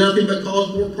we do nothing but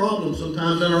cause more problems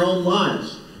sometimes in our own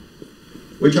lives.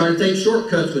 We try to take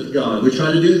shortcuts with God. We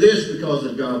try to do this because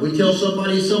of God. We tell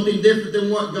somebody something different than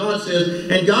what God says,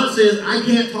 and God says, I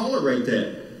can't tolerate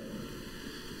that.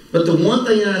 But the one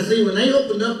thing I see, when they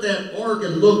opened up that ark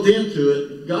and looked into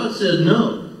it, God said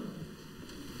no.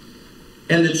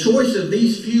 And the choice of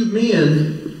these few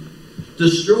men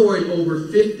destroyed over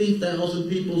 50,000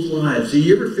 people's lives. Do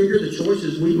you ever figure the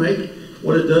choices we make,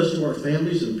 what it does to our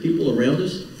families and people around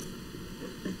us?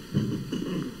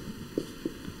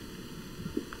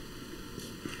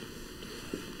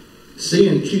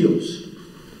 Sin kills.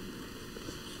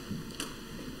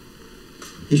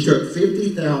 He struck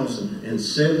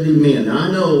 50,070 men. Now,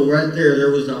 I know right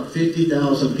there was not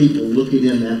 50,000 people looking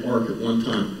in that ark at one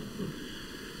time.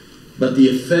 But the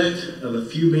effect of a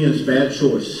few men's bad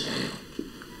choice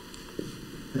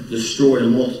destroyed a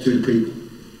multitude of people.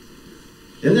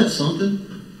 Isn't that something?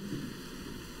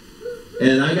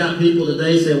 And I got people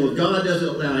today saying, well, God doesn't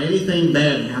allow anything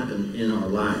bad to happen in our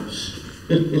lives.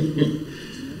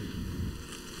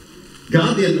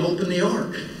 God didn't open the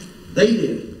ark. They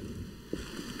did.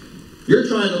 You're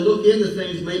trying to look into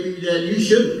things maybe that you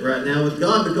shouldn't right now with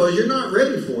God because you're not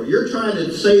ready for it. You're trying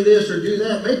to say this or do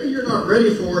that. Maybe you're not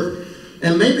ready for it.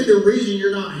 And maybe the reason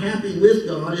you're not happy with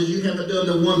God is you haven't done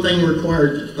the one thing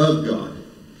required of God.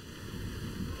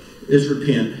 Is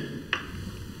repent.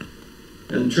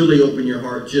 And truly open your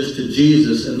heart just to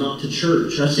Jesus and not to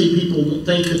church. I see people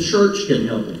think the church can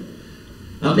help them.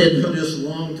 I've been doing this a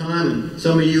long time, and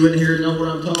some of you in here know what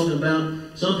I'm talking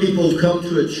about. Some people come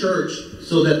to a church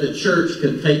so that the church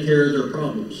can take care of their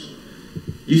problems.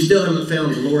 You still haven't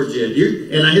found the Lord yet.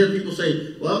 And I hear people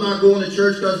say, well, I'm not going to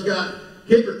church because it's got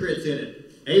hypocrites in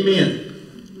it.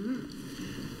 Amen.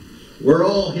 We're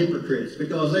all hypocrites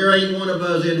because there ain't one of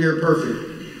us in here perfect.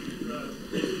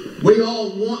 We all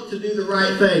want to do the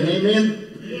right thing.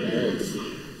 Amen? Yes.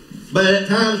 But at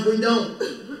times we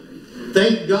don't.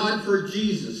 Thank God for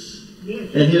Jesus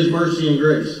and His mercy and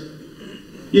grace.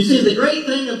 You see, the great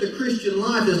thing of the Christian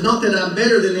life is not that I'm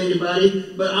better than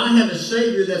anybody, but I have a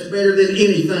Savior that's better than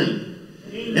anything.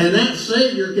 And that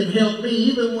Savior can help me.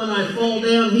 Even when I fall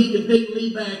down, He can pick me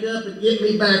back up and get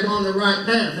me back on the right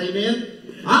path.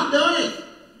 Amen? I've done it.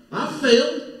 I've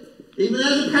failed. Even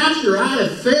as a pastor, I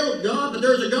have failed God, but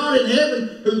there's a God in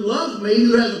heaven who loves me,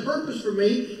 who has a purpose for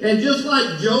me. And just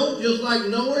like Job, just like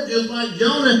Noah, just like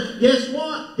Jonah, guess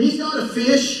what? He's got a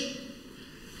fish.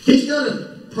 He's got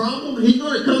a problem. He's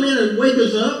going to come in and wake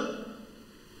us up.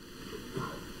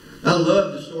 I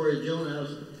love the story of Jonah.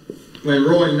 When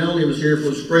Roy and Melanie was here for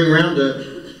the spring roundup,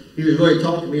 he was really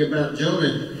talking to me about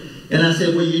Jonah. And I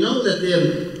said, well, you know that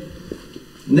them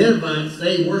Ninevites,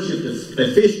 they worshipped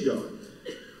a fish god.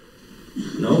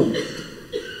 No.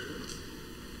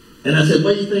 And I said,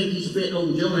 what do you think he spit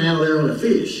old Jonah out there on a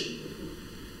fish?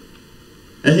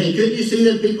 I said, couldn't you see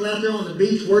them people out there on the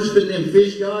beach worshiping them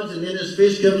fish gods, and then this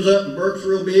fish comes up and burps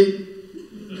real big?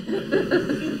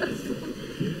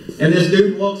 And this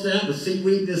dude walks out with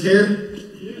seaweed in his hair?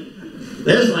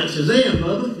 That's like Shazam,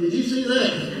 Bubba. Did you see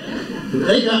that?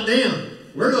 They got down.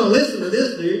 We're going to listen to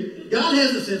this dude. God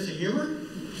has a sense of humor.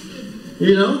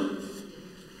 You know?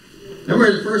 I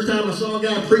remember the first time I saw a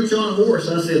guy preach on a horse,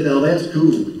 I said, now that's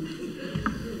cool.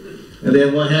 And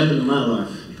then what happened in my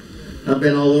life? I've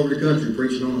been all over the country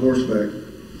preaching on horseback.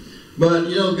 But,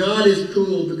 you know, God is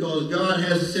cool because God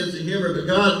has a sense of humor. But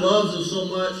God loves us so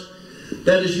much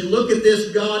that as you look at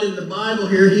this God in the Bible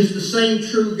here, He's the same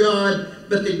true God.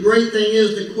 But the great thing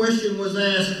is the question was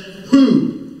asked,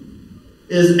 who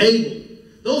is able?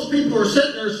 Those people are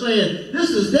sitting there saying, this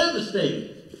is devastating.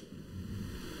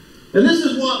 And this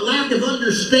is what lack of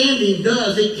understanding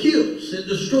does. It kills. It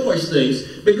destroys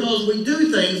things. Because we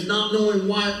do things not knowing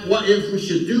what if we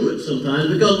should do it sometimes.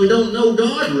 Because we don't know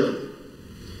God really.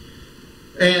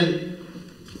 And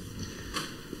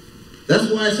that's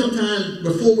why sometimes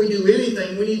before we do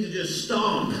anything, we need to just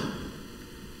stop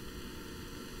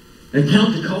and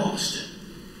count the cost.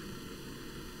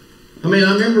 I mean,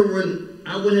 I remember when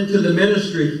I went into the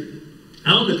ministry,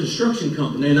 I owned a construction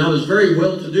company, and I was very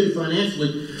well-to-do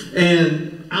financially.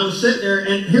 And I was sitting there,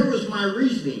 and here was my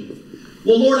reasoning.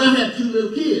 Well, Lord, I have 2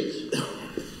 little kids.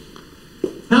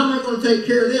 How am I going to take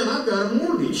care of them? I've got a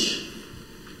mortgage.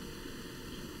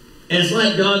 And it's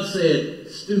like God said,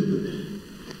 stupid.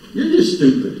 You're just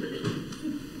stupid.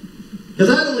 Because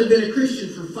I've only been a Christian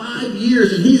for 5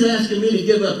 years, and He's asking me to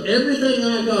give up everything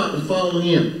I got and follow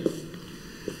Him.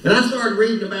 And I started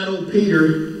reading about old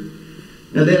Peter.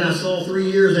 And then I saw 3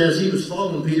 years as he was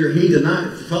following Peter, he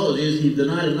denied it.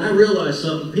 And I realized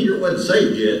something. Peter wasn't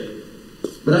saved yet.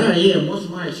 But I am. What's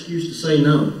my excuse to say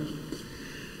no?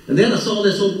 And then I saw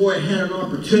this old boy had an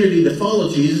opportunity to follow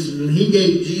Jesus, and he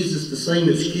gave Jesus the same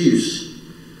excuse.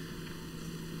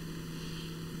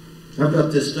 I've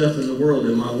got this stuff in the world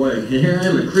in my way. And here I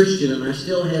am a Christian, and I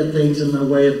still had things in my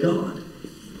way of God.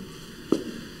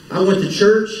 I went to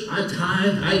church, I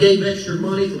tithed, I gave extra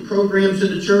money for programs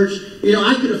in the church. You know,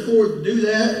 I could afford to do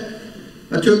that.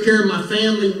 I took care of my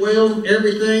family well,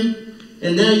 everything.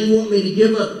 And now you want me to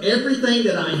give up everything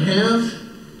that I have?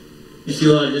 You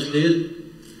see what I just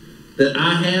did? That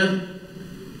I have?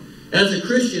 As a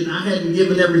Christian, I hadn't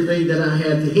given everything that I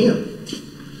had to Him.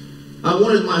 I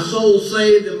wanted my soul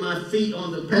saved and my feet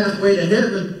on the pathway to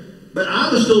heaven, but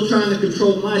I was still trying to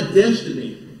control my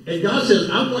destiny. And God says,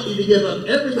 I want you to give up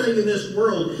everything in this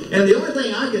world. And the only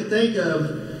thing I could think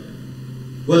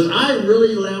of was I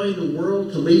really allowing the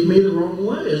world to lead me the wrong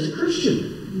way as a Christian.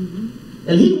 Mm-hmm.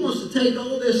 And He wants to take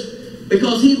all this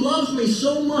because He loves me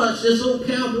so much, this old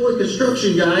cowboy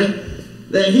construction guy,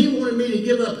 that He wanted me to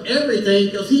give up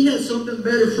everything because He had something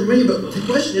better for me. But the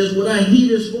question is, would I heed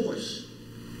His voice?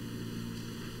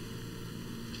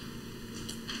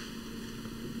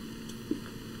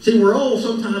 See, we're all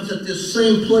sometimes at this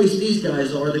same place these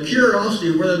guys are. The curiosity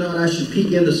of whether or not I should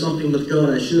peek into something with God,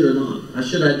 I should or not.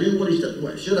 Should I do what He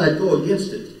said? Should I go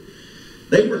against it?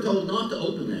 They were told not to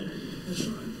open that. That's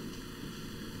right.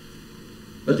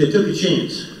 But they took a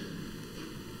chance.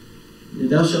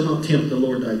 Thou shalt not tempt the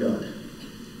Lord thy God.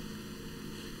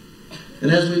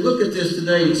 And as we look at this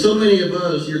today, so many of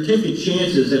us, you're taking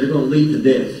chances that are going to lead to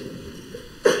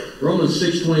death. Romans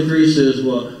 6:23 says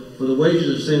what? For the wages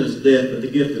of sin is death, but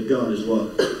the gift of God is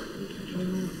what?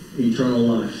 Eternal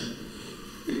life.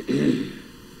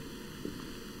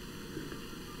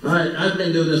 I've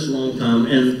been doing this a long time,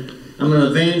 and I'm an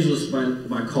evangelist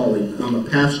by calling. I'm a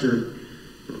pastor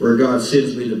where God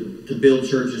sends me to build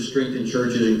churches, strengthen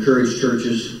churches, encourage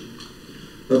churches.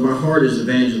 But my heart is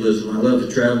evangelism. I love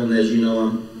to travel, and as you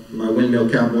know, my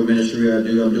Windmill Cowboy ministry I'm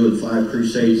doing 5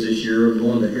 crusades this year. I'm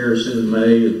going to Harrison in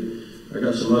May, and I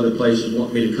got some other places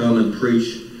want me to come and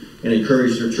preach and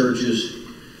encourage their churches.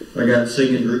 I got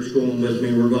singing groups going with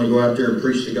me. We're going to go out there and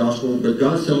preach the gospel. But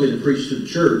God's telling me to preach to the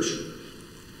church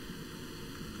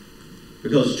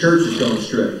because the church has gone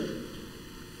astray.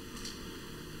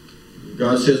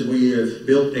 God says we have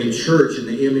built a church in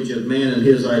the image of man and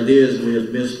His ideas, and we have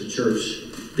missed the church,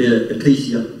 the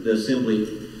ecclesia, the assembly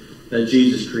that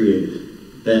Jesus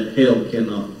created, that hell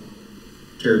cannot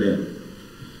tear down.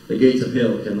 The gates of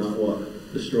hell cannot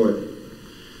what? Destroy it.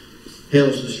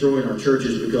 Hell's destroying our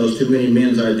churches because too many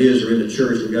men's ideas are in the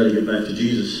church. We've got to get back to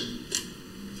Jesus.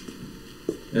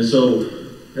 And so,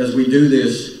 as we do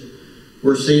this,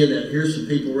 we're seeing that here's some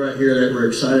people right here that were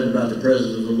excited about the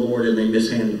presence of the Lord, and they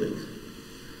mishandled it.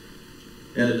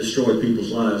 And it destroyed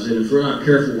people's lives. And if we're not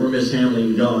careful, we're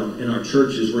mishandling God in our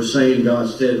churches. We're saying God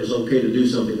said it was okay to do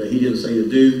something that He didn't say to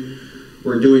do.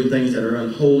 We're doing things that are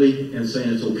unholy and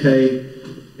saying it's okay.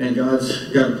 And God's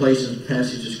got a place in the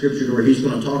passage of Scripture where He's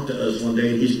going to talk to us one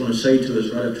day, and He's going to say to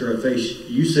us right up to our face,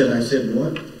 you said, I said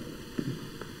what?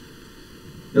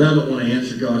 And I don't want to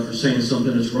answer God for saying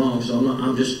something that's wrong, so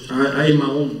I in my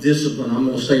own discipline, I'm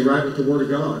going to stay right with the Word of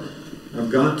God. I've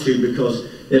got to, because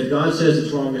if God says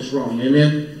it's wrong, it's wrong.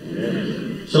 Amen?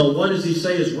 Amen. So what does He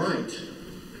say is right?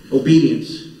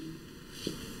 Obedience.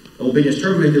 obedience.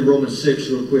 Turn with me to Romans 6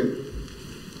 real quick.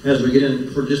 As we get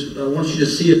in for just, I want you to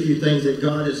see a few things that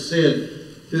God has said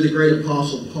through the great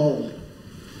apostle Paul.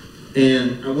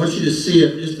 And I want you to see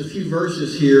it, just a few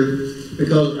verses here,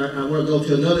 because I want to go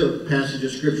to another passage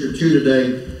of Scripture too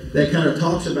today that kind of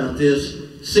talks about this.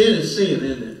 Sin is sin,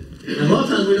 isn't it? And a lot of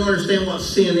times we don't understand what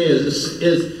sin is.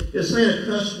 It's saying a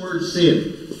cuss word,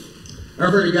 sin.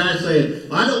 I've heard a guy say,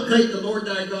 I don't take the Lord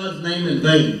thy God's name in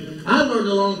vain. I learned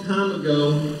a long time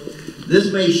ago,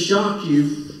 this may shock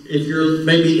you if you're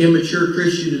maybe immature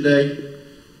Christian today,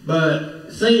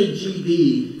 but saying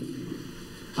GD,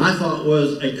 I thought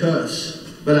was a cuss,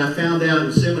 but I found out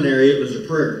in seminary it was a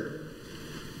prayer.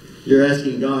 You're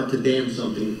asking God to damn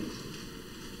something.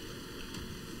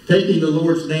 Taking the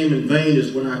Lord's name in vain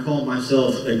is when I call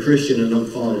myself a Christian and don't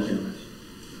follow Him.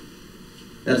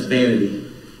 That's vanity.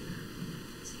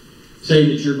 Saying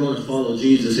that you're going to follow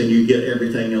Jesus and you get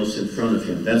everything else in front of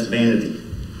Him. That's vanity.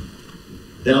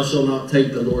 Thou shalt not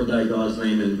take the Lord thy God's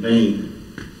name in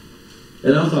vain.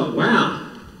 And I thought, wow,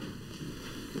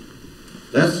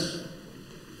 that's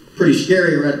pretty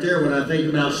scary right there when I think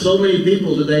about so many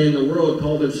people today in the world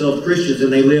call themselves Christians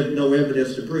and they live no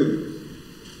evidence to prove it.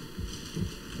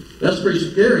 That's pretty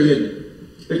scary, isn't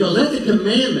it? Because that's a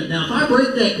commandment. Now, if I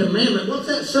break that commandment, what's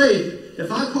that say?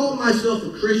 If I call myself a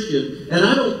Christian and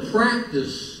I don't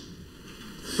practice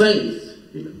faith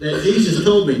that Jesus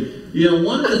told me, you know,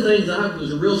 one of the things I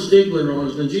was a real stickler on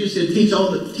is when Jesus said, teach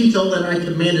all that I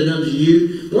commanded unto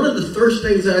you. One of the first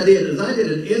things I did is I did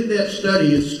an in-depth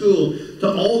study in school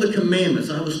to all the commandments.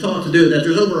 I was taught to do that.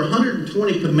 There's over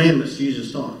 120 commandments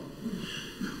Jesus taught.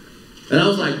 And I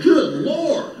was like, good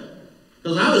Lord.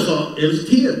 Because I was thought it was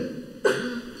 10.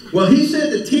 Well, He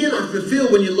said the 10 are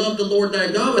fulfilled when you love the Lord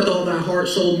thy God with all thy heart,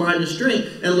 soul, mind, and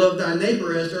strength, and love thy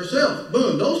neighbor as thyself.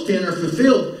 Boom, those 10 are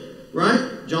fulfilled.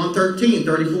 Right? John 13,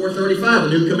 34, 35, a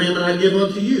new commandment I give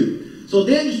unto you. So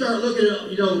then you start looking at,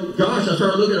 I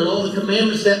started looking at all the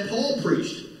commandments that Paul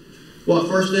preached. What,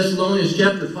 1 Thessalonians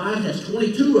chapter 5 has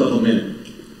 22 of them in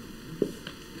it.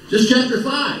 Just chapter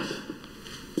 5.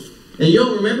 And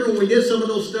you'll remember when we did some of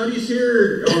those studies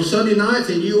here on Sunday nights,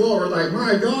 and you all were like,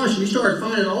 my gosh, you started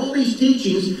finding all these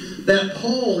teachings that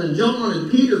Paul and John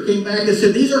and Peter came back and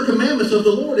said, these are commandments of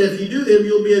the Lord. If you do them,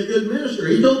 you'll be a good minister.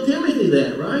 He told Timothy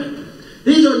that, right?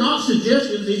 These are not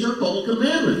suggestions. These are called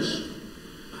commandments.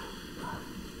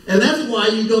 And that's why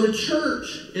you go to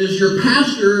church, is your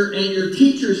pastor and your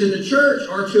teachers in the church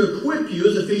are to equip you.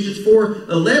 As Ephesians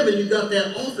 4:11, you've got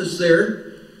that office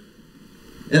there.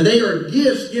 And they are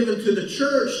gifts given to the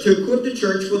church to equip the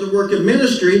church for the work of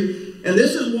ministry. And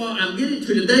this is what I'm getting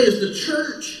to today, is the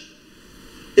church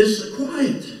is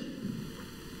quiet.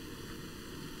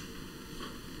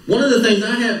 One of the things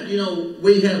I have,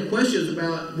 we have questions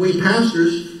about, we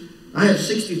pastors. I have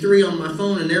 63 on my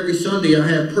phone, and every Sunday I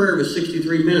have prayer with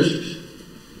 63 ministers.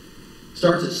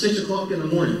 Starts at 6 o'clock in the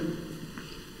morning.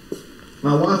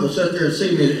 My wife will sit there and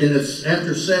see me, and it's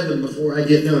after 7 before I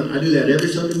get done. I do that every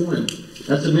Sunday morning.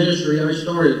 That's a ministry I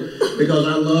started because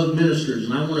I love ministers,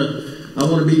 and I want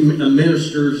to be a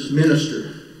minister's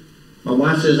minister. My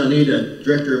wife says I need a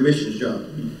director of missions job.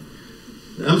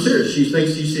 I'm serious. She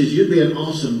says, you'd be an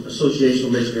awesome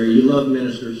associational missionary. You love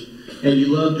ministers, and you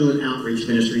love doing outreach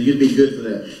ministry. You'd be good for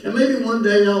that. And maybe one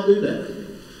day I'll do that.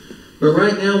 But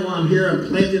right now, while I'm here, I'm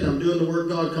planted. I'm doing the work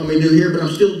God called me to do here, but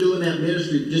I'm still doing that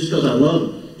ministry just because I love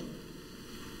them.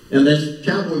 And this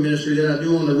cowboy ministry that I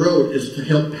do on the road is to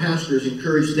help pastors,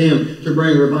 encourage them to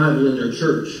bring revival in their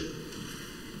church.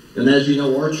 And as you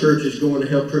know, our church is going to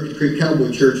help Crooked Creek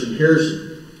Cowboy Church in Harrison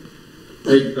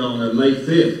on May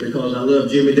 5th, because I love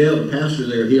Jimmy Dale, the pastor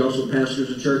there. He also pastors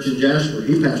a church in Jasper.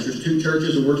 He pastors 2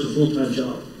 churches and works a full-time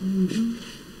job. Mm-hmm.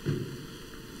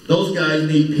 Those guys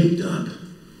need picked up.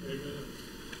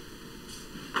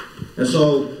 And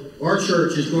so our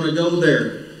church is going to go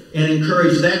there and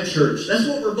encourage that church. That's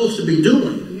what we're supposed to be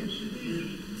doing. Yes, it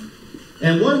is.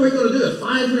 And what are we going to do if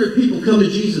 500 people come to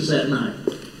Jesus that night?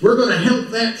 We're going to help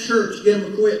that church get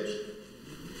them equipped.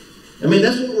 I mean,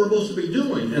 that's what we're supposed to be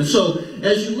doing. And so,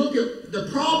 as you look at the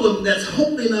problem that's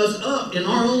holding us up in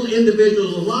our own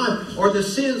individuals' life are the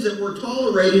sins that we're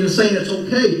tolerating and saying it's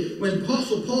okay. When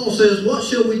Apostle Paul says, what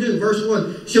shall we do? Verse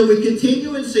 1, shall we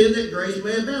continue in sin that grace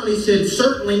may abound? He said,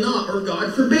 certainly not, or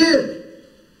God forbid.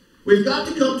 We've got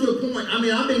to come to a point. I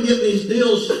mean, I've been getting these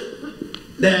deals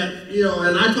that,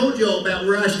 and I told you all about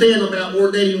where I stand about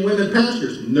ordaining women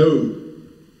pastors. No.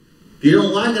 If you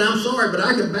don't like it, I'm sorry, but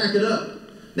I can back it up.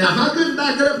 Now, if I couldn't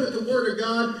back it up with the Word of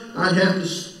God, I'd have to,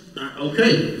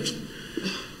 okay.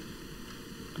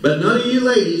 But none of you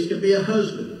ladies can be a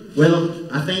husband. Well,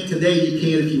 I think today you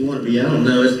can if you want to be. I don't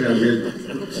know. It's kind of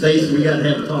weird. Stacy, we got to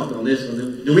have a talk on this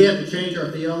one. Do we have to change our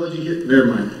theology here? Never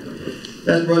mind.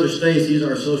 That's Brother Stacy. He's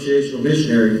our associational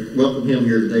missionary. Welcome him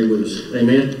here today with us.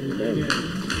 Amen.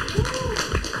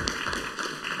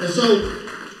 And so,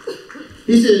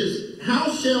 he says, how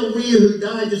shall we who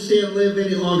died to sin live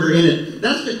any longer in it?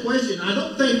 That's the question. I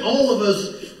don't think all of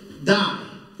us die.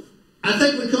 I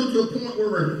think we come to a point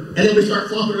where and then we start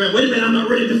flopping around. Wait a minute, I'm not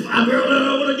ready to, I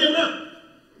don't want to give up.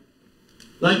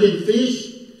 Like in fish,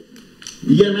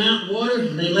 you get them out in the water,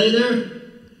 and they lay there,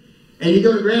 and you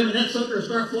go to grab them, and that sucker will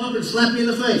start flopping and slap you in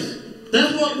the face.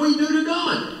 That's what we do to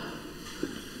God.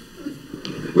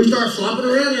 We start slopping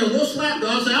around here, and we'll slap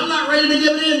God and say, I'm not ready to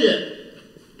give it in yet.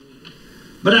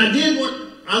 But I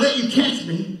let you catch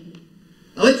me.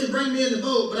 I let you bring me in the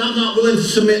boat, but I'm not willing to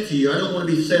submit to you. I don't want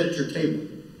to be set at your table.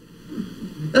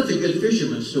 That's a good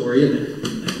fisherman's story, isn't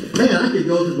it? Man, I could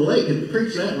go to the lake and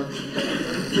preach that one.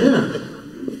 Yeah.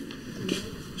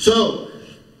 So,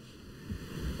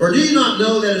 or do you not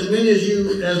know that as many as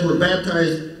you as were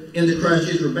baptized into Christ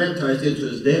Jesus were baptized into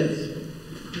his death?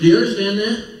 Do you understand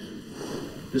that?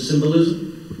 The symbolism?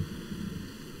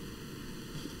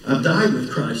 I've died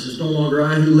with Christ. It's no longer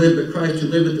I who live, but Christ who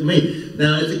liveth in me.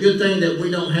 Now, it's a good thing that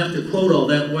we don't have to quote all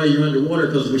that while you're underwater,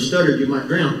 because if we stuttered, you might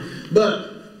drown. But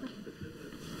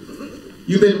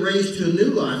you've been raised to a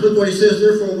new life. Look what he says,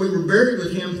 therefore we were buried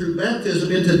with him through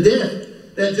baptism into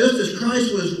death, that just as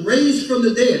Christ was raised from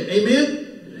the dead.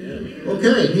 Amen?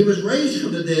 Okay, he was raised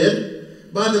from the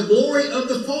dead by the glory of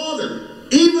the Father.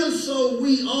 Even so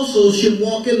we also should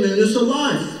walk in newness of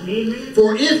life. Amen.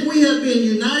 For if we have been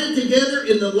united together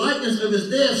in the likeness of his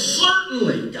death,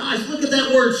 certainly, guys, look at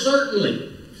that word,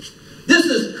 certainly. This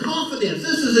is confidence.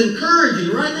 This is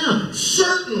encouraging right now.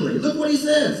 Certainly. Look what he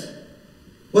says.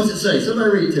 What's it say?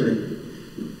 Somebody read it to me.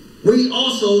 We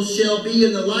also shall be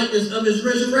in the likeness of his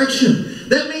resurrection.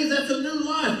 That means that's a new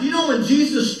life. You know when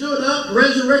Jesus stood up,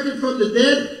 resurrected from the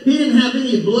dead, he didn't have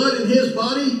any blood in his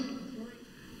body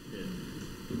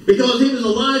because he was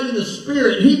alive in the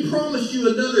Spirit. He promised you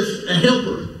a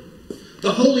helper,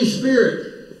 the Holy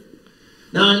Spirit.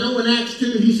 Now I know in Acts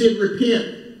 2 he said,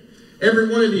 repent, every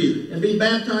one of you, and be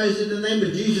baptized in the name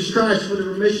of Jesus Christ for the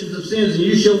remission of sins, and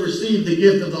you shall receive the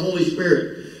gift of the Holy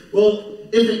Spirit. Well,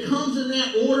 if it comes in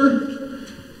that order,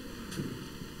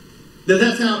 then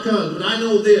that's how it comes. But I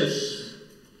know this,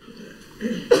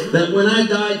 that when I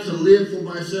died to live for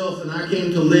myself and I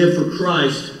came to live for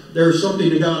Christ, there was something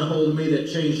that got a hold of me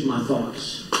that changed my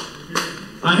thoughts.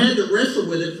 I had to wrestle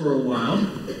with it for a while.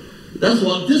 That's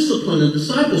what discipline and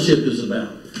discipleship is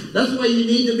about. That's why you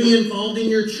need to be involved in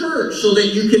your church so that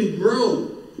you can grow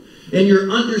in your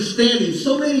understanding.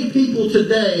 So many people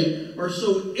today are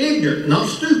so ignorant, not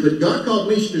stupid. God called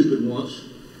me stupid once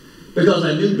because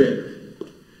I knew better.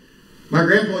 My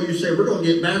grandpa used to say, we're going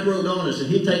to get back road on us, and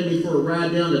he'd take me for a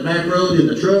ride down the back road in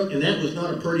the truck, and that was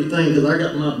not a pretty thing because I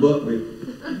got my butt whipped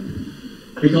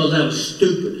because I was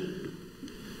stupid.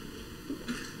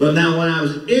 But now when I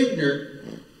was ignorant,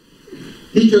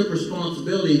 he took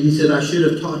responsibility. He said, I should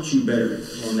have taught you better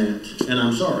on that, and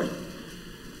I'm sorry.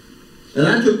 And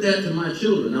I took that to my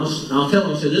children. I'll tell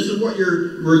them, I said, this is what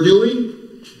we're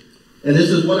doing, and this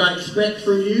is what I expect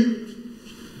from you.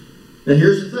 And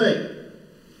here's the thing.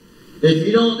 If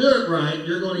you don't do it right,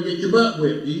 you're going to get your butt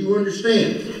whipped. Do you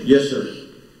understand? Yes, sir.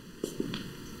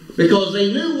 Because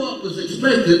they knew what was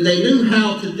expected. They knew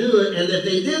how to do it, and if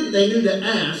they didn't, they knew to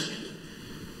ask.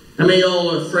 I mean,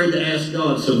 y'all are afraid to ask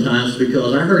God sometimes,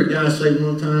 because I heard a guy say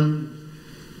one time,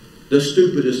 the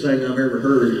stupidest thing I've ever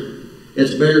heard,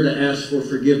 it's better to ask for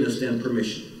forgiveness than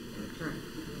permission.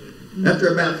 After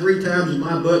about 3 times of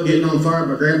my butt getting on fire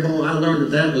by Grandpa, I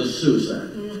learned that was suicide.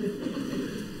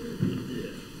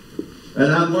 And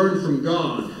I've learned from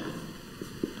God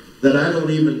that I don't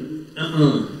even,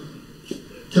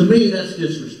 To me, that's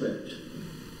disrespect.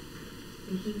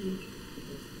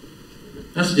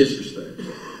 That's disrespect.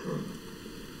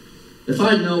 If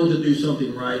I know to do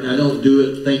something right and I don't do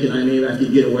it thinking I maybe I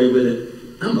could get away with it,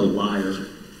 I'm a liar.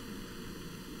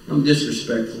 I'm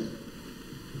disrespectful.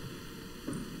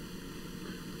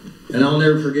 And I'll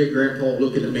never forget Grandpa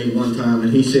looking at me one time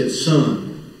and he said, son,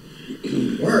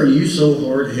 why are you so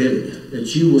hard-headed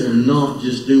that you will not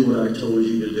just do what I told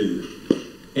you to do?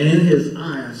 And in his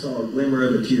eye, I saw a glimmer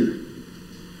of a tear.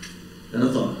 And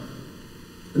I thought,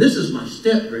 this is my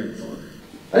step-grandfather.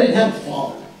 I didn't have a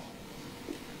father.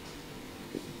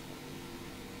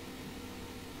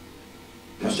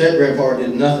 My step-grandfather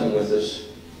did nothing with us.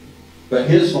 But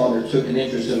his father took an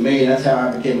interest in me, and that's how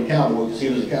I became a cowboy, because he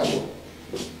was a cowboy.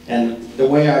 And the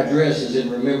way I dress is in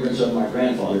remembrance of my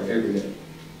grandfather every day.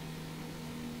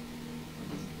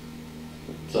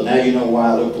 So now you know why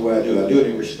I look the way I do. I do it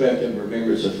in respect and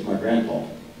remembrance of my grandpa.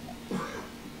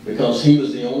 Because he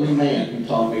was the only man who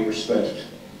taught me respect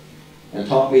and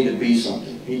taught me to be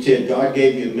something. He said, God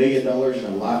gave you $1 million in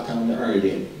a lifetime to earn it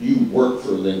in. You work for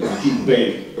a living. You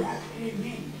beg.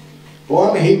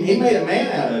 Well, I mean, he made a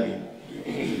man out of you.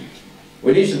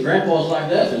 We need some grandpas like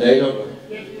that today, don't we?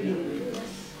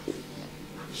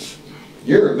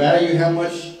 You ever value how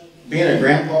much being a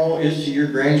grandpa is to your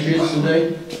grandkids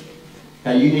today?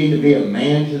 How you need to be a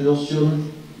man to those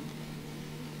children?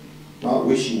 Not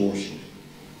wishy-washy.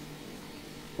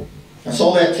 I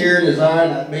saw that tear in his eye,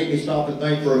 and that made me stop and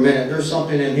think for a minute. There's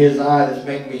something in his eye that's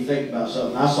making me think about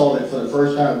something. I saw that for the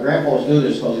first time. Grandpa's doing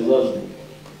this because he loves me.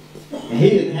 And he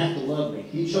didn't have to love me.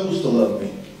 He chose to love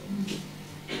me.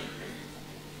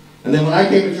 And then when I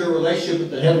came into a relationship with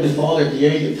the Heavenly Father at the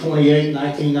age of 28,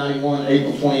 1991,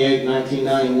 April 28,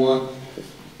 1991,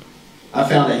 I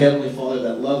found a Heavenly Father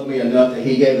that loved me enough that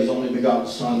He gave His only begotten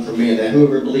Son for me, and that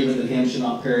whoever believeth in Him shall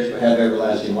not perish but have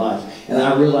everlasting life. And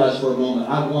I realized for a moment,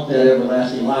 I want that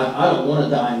everlasting life. I don't want to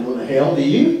die and go to hell, do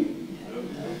you?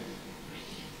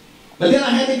 But then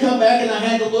I had to come back and I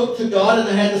had to look to God and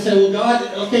I had to say, well, God,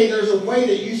 okay, there's a way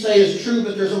that you say is true,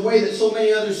 but there's a way that so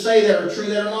many others say that are true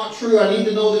that are not true. I need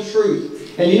to know the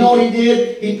truth. And you know what He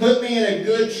did? He put me in a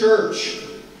good church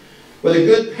with a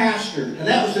good pastor. And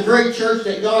that was the very church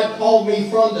that God called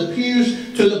me from the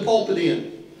pews to the pulpit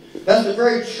in. That's the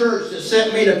very church that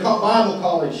sent me to Bible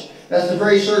college. That's the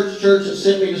very church that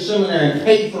sent me to seminary and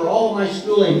paid for all of my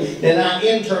schooling, and I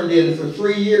interned in for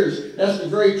 3 years. That's the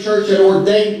very church that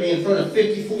ordained me in front of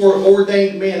 54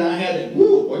 ordained men. I had it.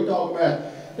 Woo! What are you talking about?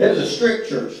 That was a strict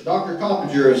church. Dr.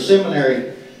 Coppinger, a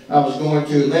seminary I was going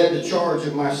to, led the charge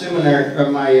of my seminary, or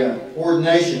my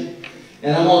ordination.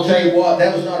 And I'm going to tell you what,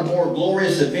 that was not a more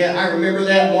glorious event. I remember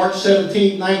that March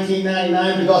 17,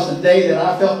 1999, because the day that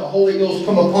I felt the Holy Ghost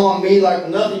come upon me like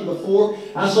nothing before.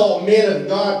 I saw men of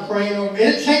God praying over me,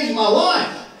 and it changed my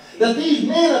life. That these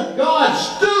men of God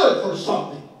stood for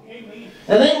something.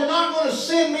 And they were not going to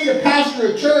send me to pastor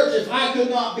a church if I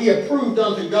could not be approved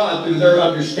unto God through their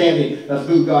understanding of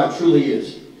who God truly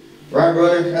is. Right,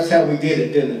 brother? That's how we did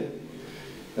it, didn't it?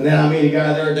 And then I meet a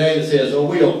guy the other day that says, oh,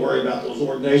 we don't worry about those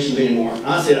ordinations anymore.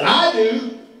 I said, I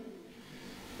do.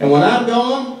 And when I'm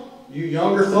gone, you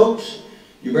younger folks,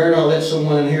 you better not let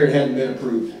someone in here that hadn't been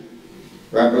approved.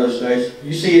 Right, Brother Stace?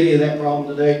 You see any of that problem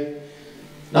today?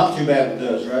 Not too bad it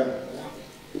does, right?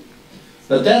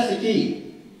 But that's the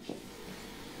key.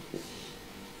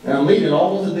 And I'm leading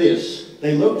all to this.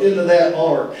 They looked into that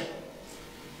ark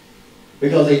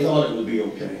because they thought it would be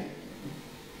okay.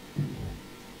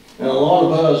 And a lot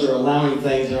of us are allowing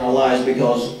things in our lives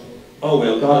because, oh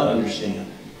well, God understands.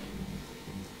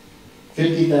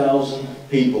 50,000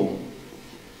 people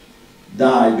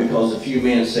died because a few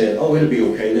men said, oh, it'll be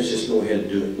okay, let's just go ahead and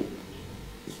do it.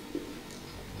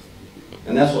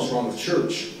 And that's what's wrong with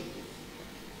church.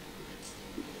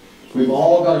 We've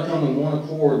all got to come in one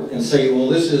accord and say, well,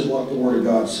 this is what the Word of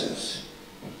God says.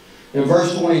 In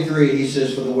verse 23, he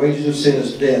says, for the wages of sin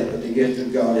is death, but the gift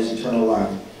of God is eternal life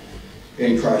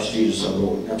in Christ Jesus our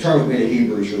Lord. Now turn with me to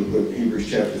Hebrews real quick. Hebrews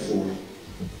chapter 4.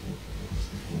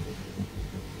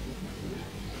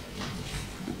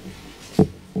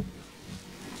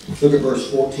 Look at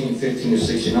verse 14, 15, and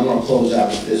 16. I'm going to close out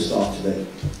with this thought today.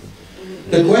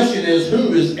 The question is,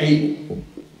 who is able?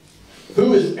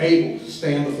 Who is able to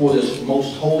stand before this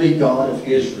most holy God of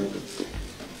Israel?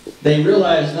 They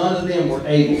realized none of them were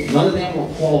able. None of them were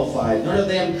qualified. None of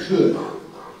them could.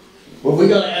 Well, we've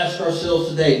got to ask ourselves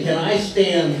today, can I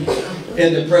stand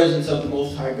in the presence of the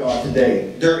Most High God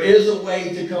today? There is a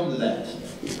way to come to that.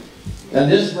 And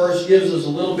this verse gives us a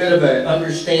little bit of an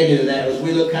understanding of that as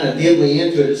we look kind of dimly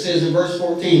into it. It says in verse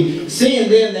 14, seeing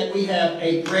then that we have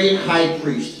a great high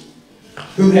priest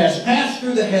who has passed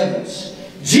through the heavens,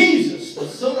 Jesus, the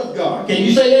Son of God. Can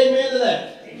you say amen to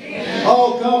that? Amen.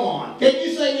 Oh, come on. Can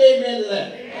you say amen to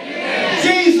that? Amen.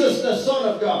 Jesus, the Son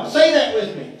of God. Say that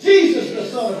with me. Jesus, the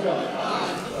Son of God.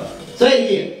 Say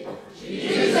it again.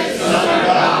 Jesus, the Son of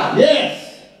God.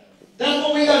 Yes. That's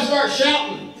what we got to start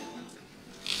shouting.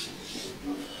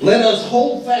 Let us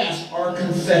hold fast our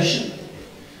confession.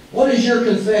 What is your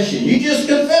confession? You just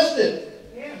confessed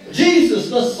it.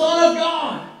 Jesus, the Son of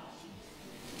God.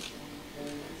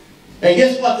 And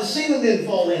guess what? The ceiling didn't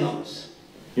fall in on us.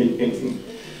 You're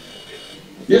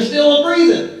still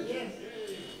breathing.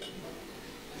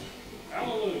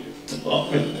 Hallelujah.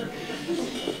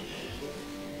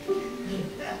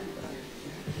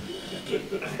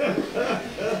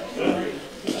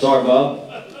 Sorry, Bob.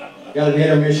 Got an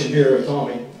intermission here with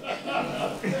Tommy.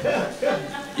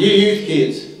 You youth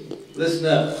kids, listen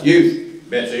up. Youth,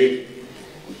 Betsy.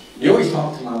 You always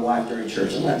talk to my wife during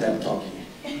church. I'm going to have to talk to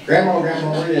you. Grandma, where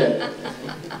are you at?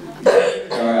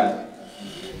 All right.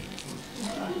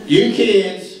 You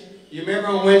kids, you remember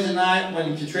on Wednesday night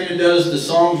when Katrina does the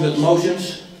songs with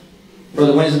motions for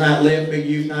the Wednesday night live, big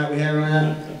youth night we have right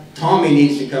now? Tommy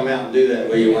needs to come out and do that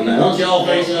with you one night. Don't y'all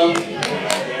think so?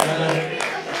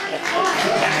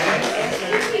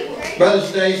 Brother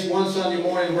Stace, one Sunday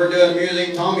morning we're doing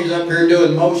music. Tommy's up here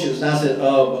doing motions. And I said,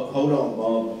 hold on,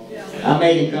 Bob. I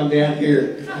made him come down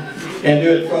here and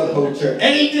do it for the whole church.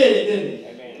 And he did it,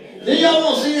 didn't he? Did y'all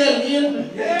want to see that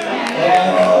again?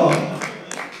 Oh.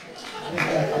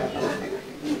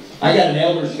 I got an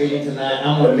elders meeting tonight.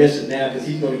 I'm going to miss it now because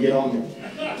he's going to get on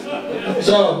me.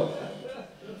 So,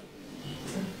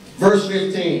 verse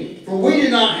 15. For we do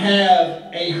not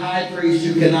have a high priest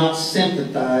who cannot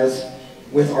sympathize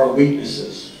with our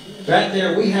weaknesses. Right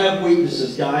there, we have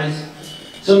weaknesses, guys.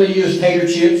 Some of you use tater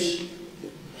chips,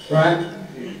 right?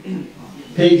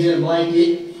 Pigs in a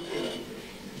blanket,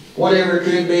 whatever it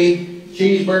could be,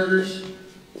 cheeseburgers.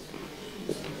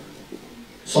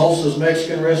 Salsa's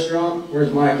Mexican restaurant.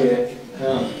 Where's Mike at?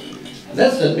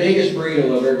 That's the biggest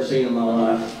burrito I've ever seen in my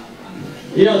life.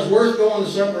 You know, it's worth going to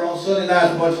supper on Sunday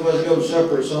night. A bunch of us go to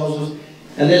supper at Salsa's.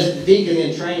 And this deacon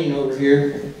in training over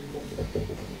here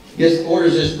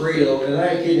orders this burrito. And I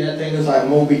ain't kidding, that thing looks like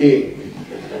Moby Dick.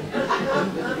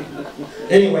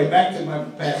 Anyway, back to my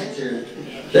passage here.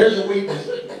 There's a weakness.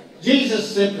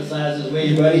 Jesus sympathizes with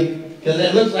you, buddy, because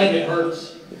it looks like it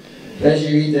hurts as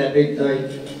you eat that big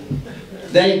thing.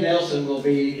 Dave Nelson will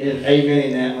be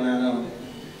amening that one, I know.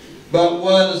 But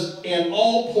was in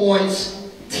all points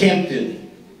tempted.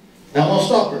 Now I'm going to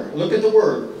stop here. Look at the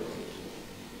word.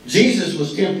 Jesus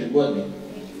was tempted, wasn't he?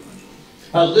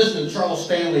 I was listening to Charles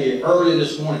Stanley early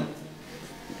this morning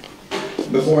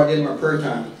before I did my prayer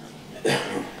time.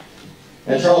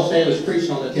 And Charles Stanley was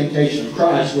preaching on the temptation of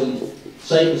Christ when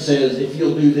Satan says, if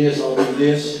you'll do this, I'll do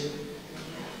this.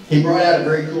 He brought out a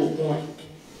very cool point.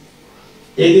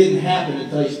 It didn't happen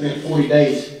until he spent 40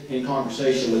 days in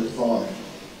conversation with the Father.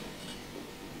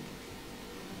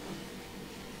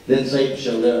 Then Satan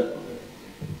showed up.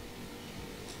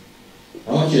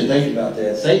 I want you to think about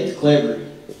that. Satan's clever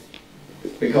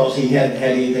because he hadn't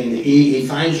had anything to eat. He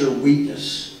finds your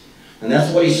weakness. And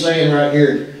that's what he's saying right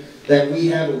here, that we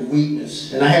have a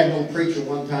weakness. And I had an old preacher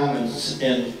one time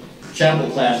in chapel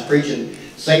class preaching.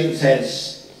 Satan's had,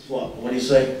 what did he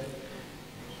say?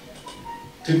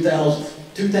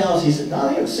 2,000, he said, no, I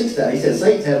think it was 6,000. He said,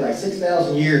 Satan's had like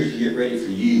 6,000 years to get ready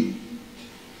for you.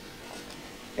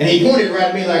 And he pointed right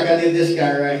at me like I did this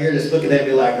guy right here, just looking at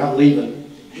me like I'm leaving.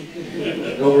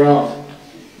 Go wrong.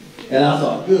 And I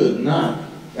thought, good night.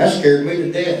 That scared me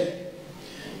to death.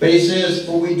 But he says,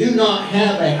 for we do not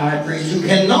have a high priest who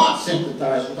cannot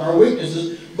sympathize with our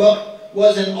weaknesses, but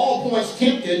was in all points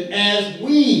tempted as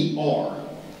we are.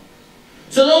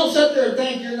 So don't sit there and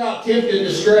think you're not tempted to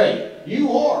stray.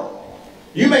 You are.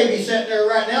 You may be sitting there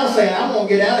right now saying, I'm going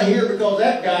to get out of here because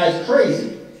that guy's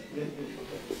crazy.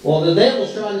 Well, the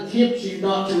devil's trying to tempt you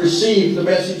not to receive the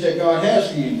message that God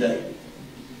has for you today.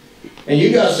 And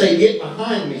you got to say, get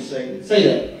behind me, Satan. Say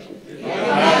that.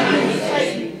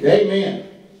 Amen.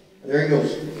 There he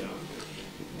goes.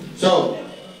 So,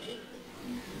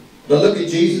 but look at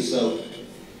Jesus, though.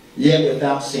 Yet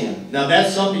without sin. Now,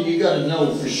 that's something you got to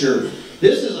know for sure.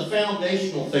 This is a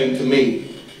foundational thing to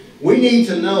me. We need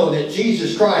to know that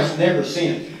Jesus Christ never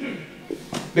sinned.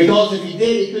 Because if he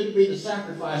did, he couldn't be the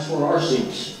sacrifice for our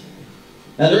sins.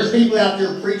 Now there's people out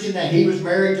there preaching that he was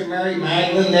married to Mary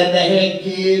Magdalene, that they had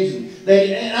kids,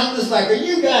 and I'm just like, are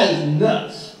you guys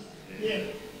nuts? Yeah.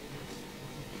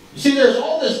 You see, there's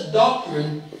all this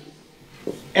doctrine,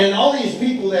 and all these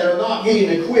people that are not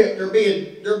getting equipped, they're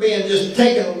being just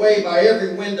taken away by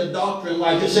every wind of doctrine,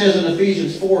 like it says in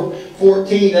Ephesians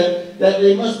 4:14, that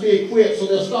they must be equipped so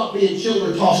they'll stop being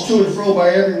children tossed to and fro by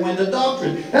every wind of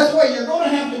doctrine. That's why you're going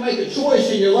to have to make a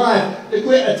choice in your life to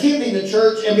quit attending the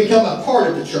church and become a part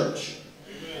of the church.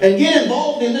 And get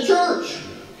involved in the church.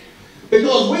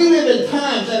 Because we live in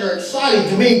times that are exciting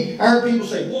to me. I heard people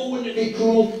say, well, wouldn't it be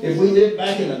cool if we lived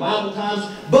back in the Bible times?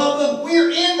 But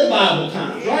we're in the Bible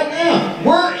times right now.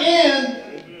 We're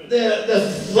in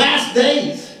the last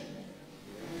days.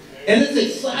 And it's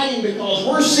exciting because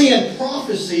we're seeing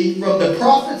prophecy from the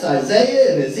prophets,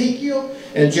 Isaiah and Ezekiel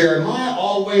and Jeremiah,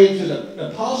 all the way into the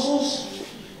apostles,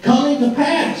 coming to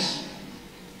pass.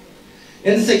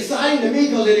 And it's exciting to me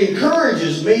because it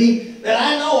encourages me that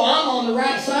I know I'm on the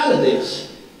right side of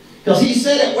this. Because he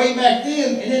said it way back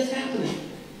then, and it's happening.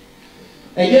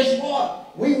 And guess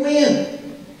what? We win.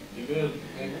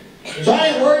 So I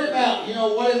ain't worried about,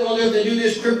 what is going to do if they do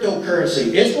this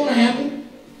cryptocurrency. It's going to happen.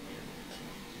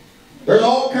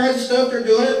 all kinds of stuff they're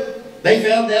doing it. They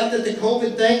found out that the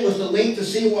COVID thing was the link to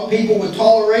see what people would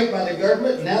tolerate by the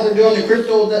government. And now they're doing the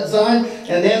crypto design.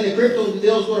 And then the crypto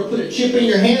deal is going to put a chip in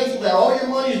your hands so that all your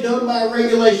money is done by a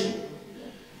regulation.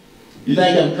 You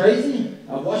think I'm crazy?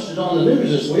 I watched it on the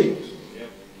news this week.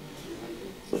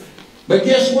 But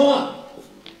guess what?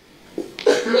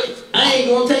 I ain't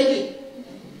going to take it.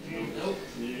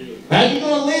 How you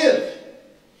going to live?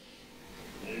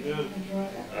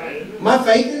 My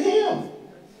faith in Him.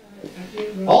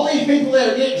 All these people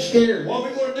that are getting scared, what are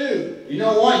we going to do? You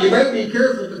know what? You better be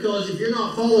careful, because if you're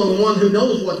not following the one who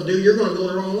knows what to do, you're going to go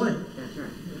the wrong way. That's right.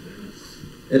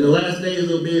 In the last days,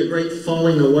 there will be a great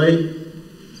falling away.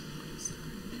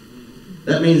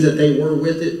 That means that they were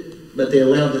with it, but they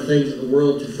allowed the things of the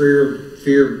world to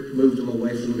fear moved them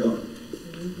away from God.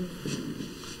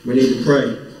 We need to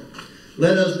pray.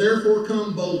 Let us therefore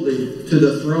come boldly to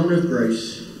the throne of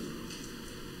grace,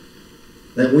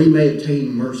 that we may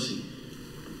obtain mercy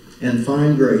and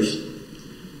find grace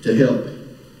to help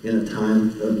in a time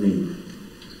of need.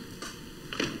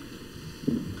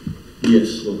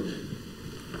 Yes, Lord.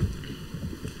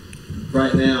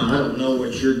 Right now, I don't know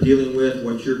what you're dealing with,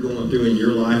 what you're going through in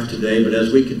your life today, but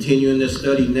as we continue in this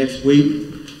study next week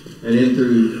and in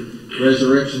through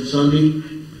Resurrection Sunday,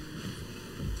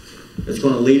 it's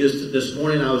going to lead us to this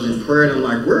morning. I was in prayer and I'm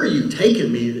like, where are you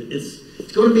taking me? It's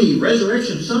going to be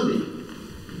Resurrection Sunday.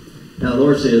 Now the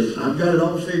Lord says, I've got it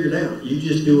all figured out. You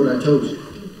just do what I told you.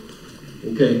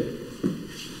 Okay.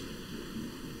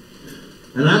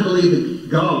 And I believe that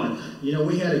God, you know,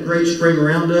 we had a great spring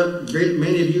roundup.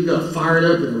 Many of you got fired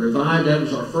up and revived. That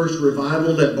was our first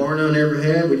revival that Barnum ever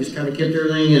had. We just kind of kept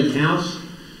everything in-house.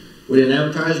 We didn't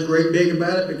advertise great big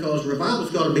about it, because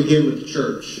revival's got to begin with the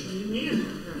church.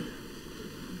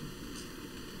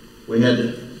 We had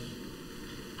the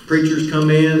preachers come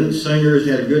in and singers.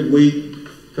 Had a good week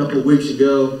a couple of weeks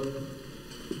ago.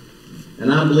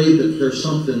 And I believe that there's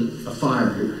something, a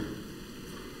fire here.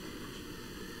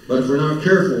 But if we're not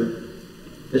careful,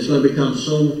 it's going to become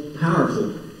so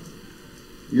powerful.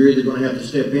 You're either going to have to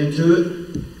step into it,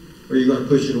 or you're going to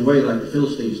push it away like the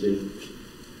Philistines did.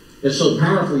 It's so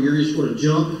powerful, you're just going to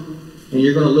jump, and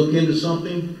you're going to look into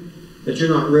something that you're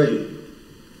not ready,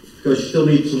 because you still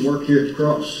need some work here at the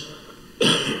cross.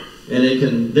 And it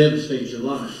can devastate your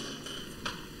life.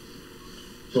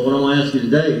 So what I'm going to ask you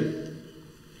today,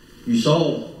 you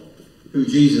saw who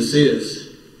Jesus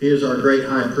is. He is our great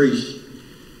high priest.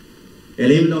 And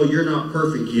even though you're not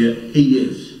perfect yet, He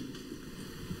is.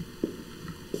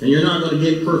 And you're not going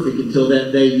to get perfect until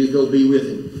that day you go be with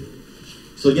Him.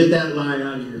 So get that lie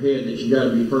out of your head that you got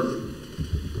to be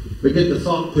perfect. But get the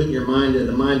thought put in your mind, in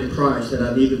the mind of Christ, that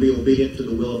I need to be obedient to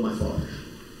the will of my Father.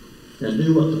 And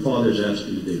do what the Father's asked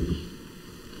you to do.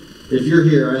 If you're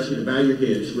here, I ask you to bow your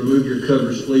heads. Remove your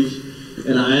covers, please.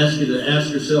 And I ask you to ask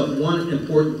yourself one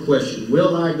important question.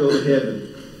 Will I go to heaven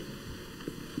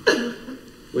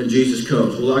when Jesus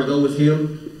comes? Will I go with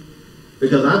Him?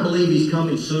 Because I believe He's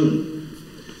coming soon.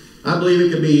 I believe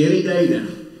it could be any day now.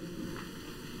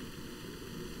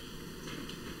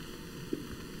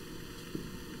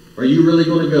 Are you really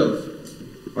going to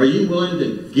go? Are you willing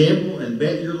to gamble and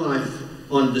bet your life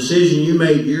on a decision you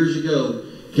made years ago?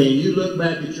 Can you look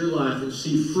back at your life and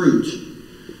see fruit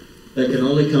that can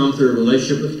only come through a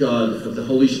relationship with God, of the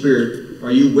Holy Spirit?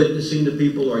 Are you witnessing to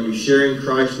people? Are you sharing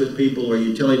Christ with people? Are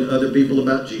you telling other people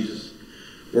about Jesus?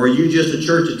 Or are you just a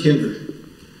church attender?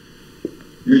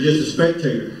 You're just a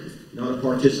spectator, not a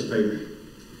participator.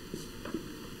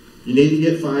 You need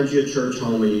to find you a church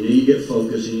home, and you need to get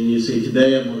focused, and you need to say,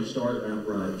 today I'm going to start out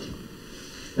right.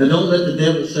 And don't let the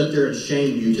devil sit there and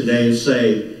shame you today and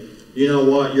say, you know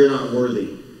what, you're not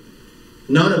worthy.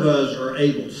 None of us are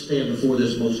able to stand before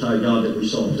this Most High God that we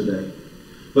saw today.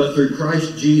 But through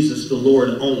Christ Jesus, the Lord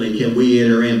only, can we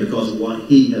enter in, because of what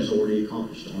He has already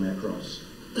accomplished on that cross.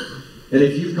 And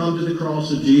if you've come to the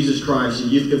cross of Jesus Christ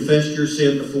and you've confessed your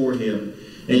sin before Him,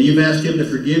 and you've asked Him to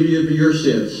forgive you of your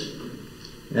sins,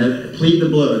 and plead the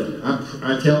blood.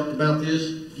 I talked about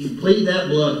this. You plead that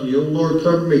blood. You, oh Lord,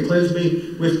 cover me, cleanse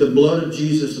me with the blood of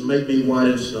Jesus, and make me white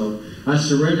as snow. I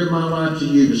surrender my life to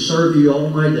You to serve You all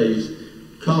my days.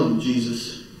 Come,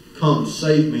 Jesus. Come,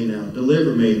 save me now.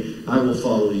 Deliver me. I will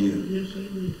follow You.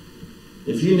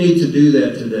 If you need to do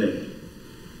that today,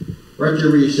 right there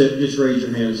where you sit, just raise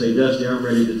your hand and say, Dusty, I'm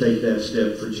ready to take that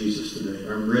step for Jesus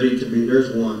today. I'm ready to be.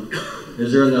 There's one.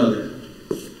 Is there another?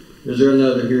 Is there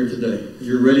another here today?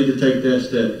 You're ready to take that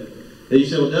step. And you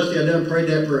say, well, Dusty, I done prayed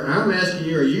that prayer. I'm asking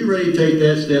you, are you ready to take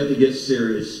that step to get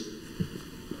serious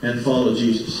and follow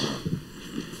Jesus?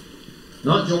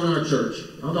 Not join our church.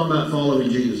 I'm talking about following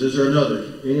Jesus. Is there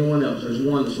another? Anyone else? There's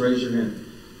one that's raised your hand.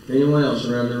 Anyone else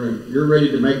around the room? You're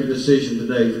ready to make a decision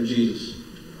today for Jesus.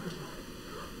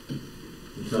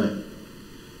 Okay.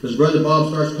 As Brother Bob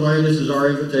starts playing, this is our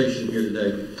invitation here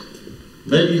today.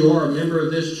 Maybe you are a member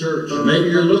of this church. Maybe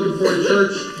you're looking for a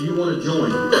church you want to join.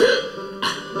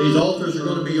 These altars are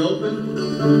going to be open.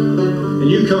 And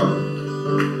you come.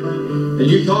 And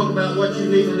you talk about what you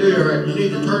need to do. Right? You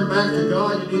need to turn back to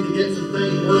God. You need to get some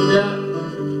things worked out.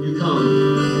 You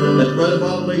come. As Brother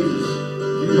Bob leads us,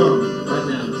 you come right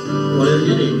now. Whatever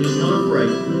you need, just come and pray.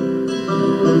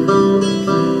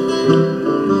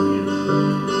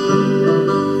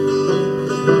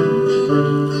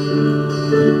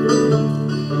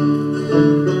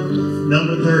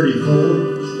 Number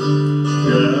 34.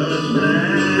 Just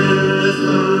as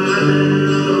I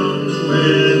am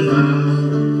without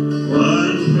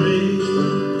one plea,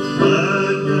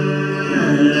 but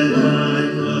that thy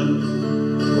blood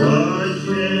was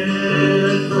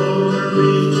shed for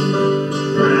me,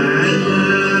 and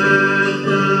that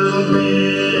thou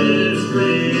bidst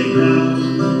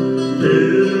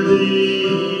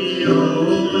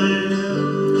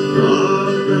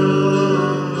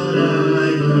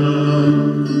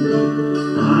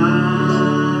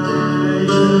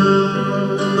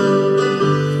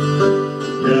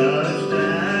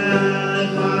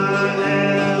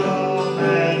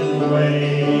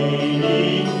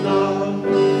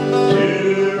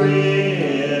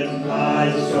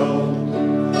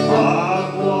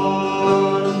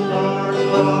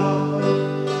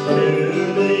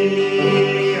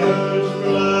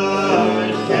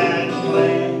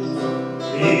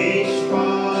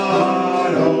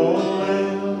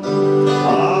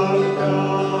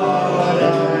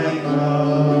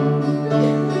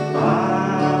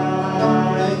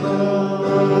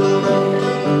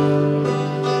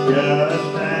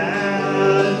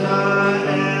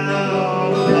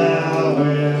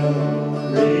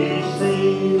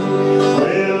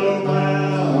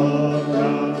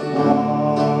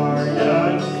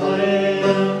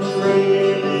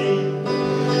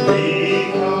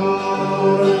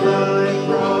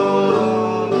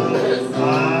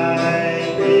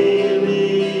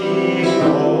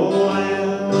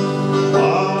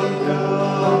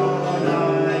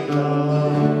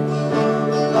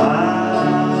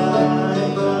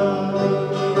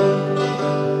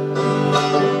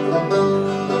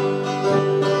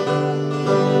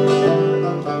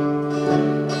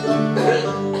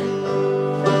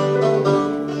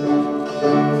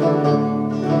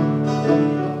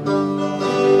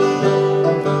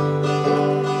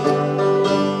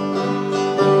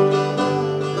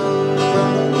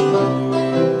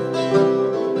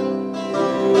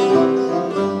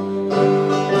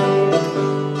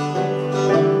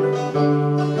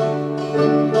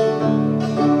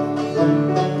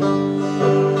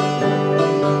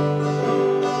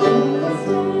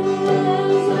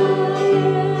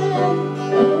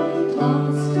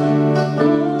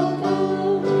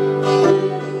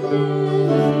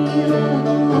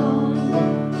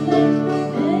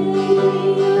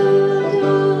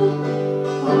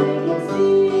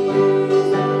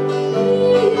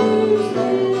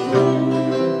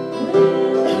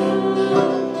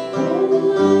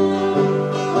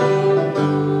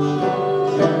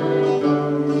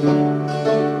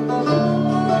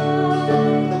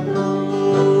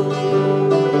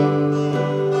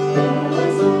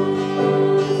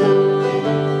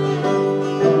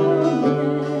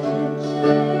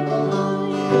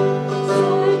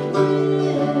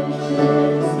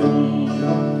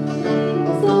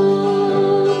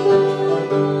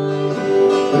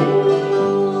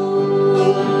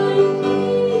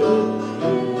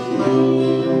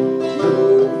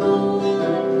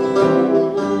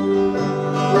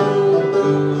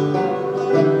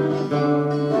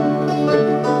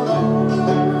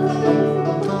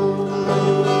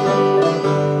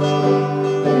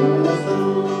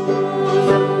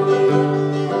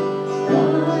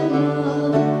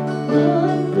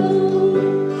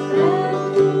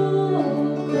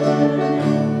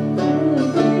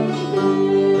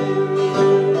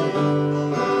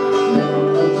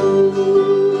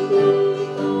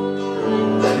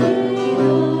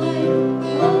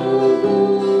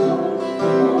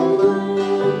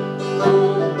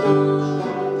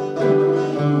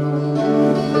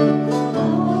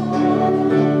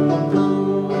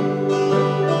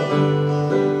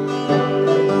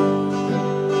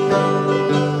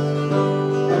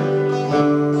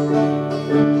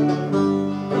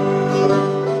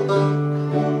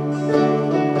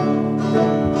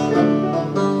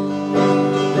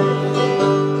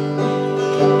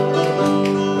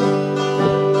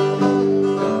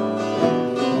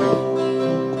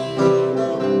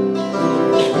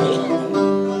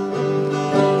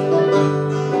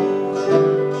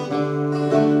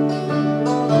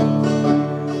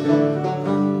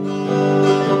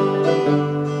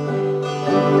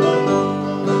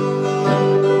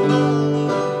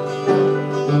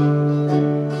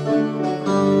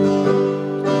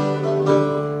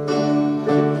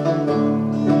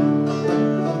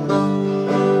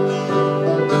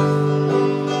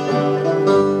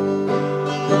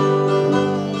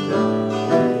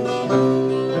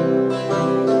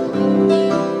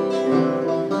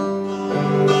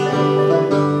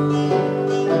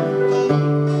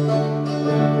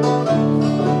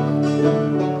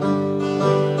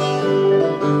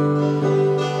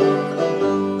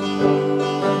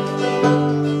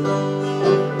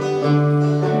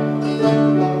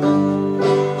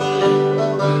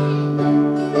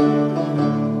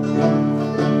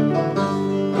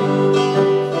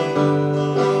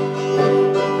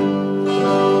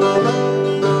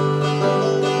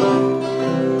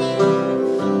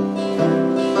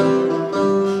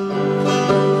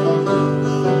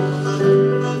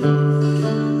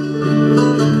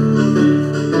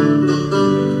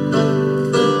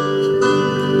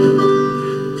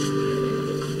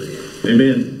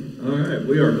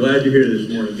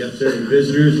unnecessary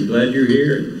visitors. I'm glad you're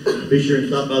here. And be sure and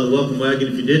stop by the welcome wagon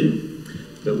if you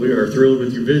didn't. But we are thrilled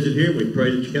with your visit here. We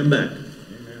pray that you come back.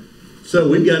 So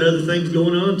we've got other things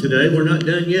going on today. We're not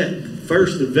done yet.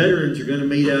 First, the veterans are going to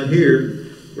meet out here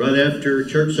right after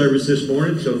church service this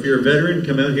morning. So if you're a veteran,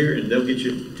 come out here and they'll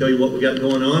tell you what we got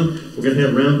going on. We're going to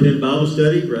have round pen Bible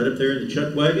study right up there in the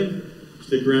chuck wagon.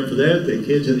 Stick around for that. The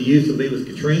kids and the youth will be with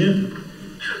Katrina.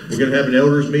 We're going to have an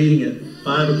elders meeting at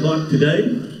 5 o'clock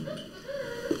today.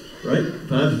 Right?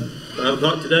 5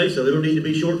 o'clock today, so it'll need to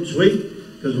be short and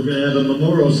sweet because we're going to have a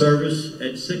memorial service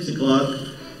at 6 o'clock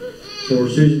for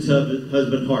Susan's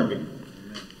husband, Harvey.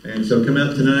 And so come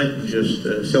out tonight and just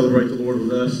celebrate the Lord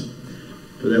with us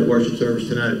for that worship service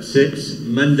tonight at 6.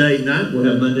 Monday night, we'll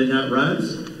have Monday night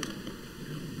rise.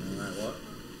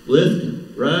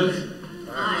 Lift, rise,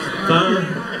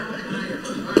 fire.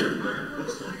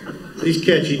 These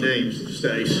catchy names,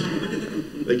 Stace,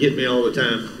 they get me all the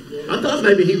time. I thought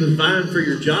maybe he was vying for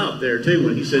your job there too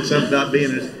when he said something about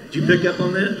being a... Did you pick up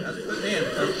on that? That's putting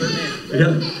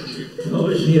in. Yeah. Oh,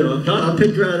 I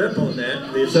picked right up on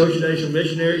that. The Association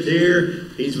Missionaries here.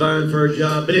 He's vying for a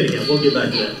job. But anyhow, we'll get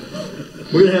back to that.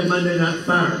 We're going to have Monday Night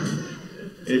Fire.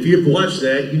 And if you've watched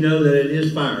that, you know that it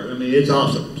is fire. I mean, it's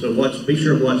awesome. So be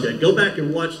sure to watch that. Go back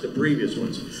and watch the previous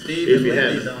ones. Steve if and you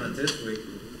Lindy's haven't. on it this week.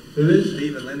 Who is?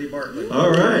 Steve and Lindy Barkley.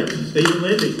 All right. Steve and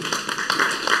Lindy.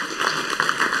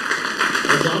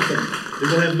 That's awesome. Then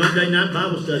we'll have Monday Night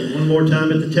Bible Study one more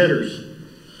time at the Tedders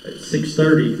at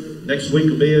 6:30. Next week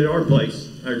will be at our place.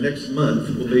 Or next month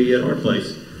will be at our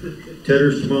place.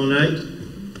 Tedders tomorrow night.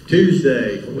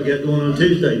 Tuesday. What we got going on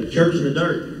Tuesday? Church in the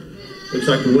Dirt. Looks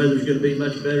like the weather's going to be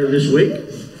much better this week.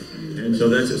 And so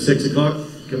that's at 6 o'clock.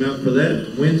 Come out for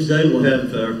that. Wednesday we'll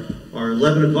have our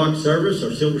 11 o'clock service,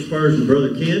 our Silver Spurs and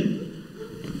Brother Ken.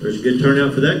 There's a good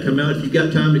turnout for that. Come out if you've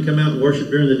got time to come out and worship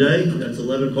during the day. That's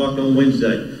 11 o'clock on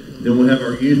Wednesday. Then we'll have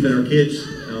our youth and our kids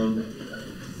on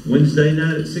Wednesday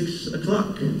night at 6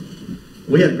 o'clock.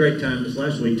 We had a great time this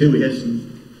last week too. We had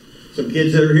some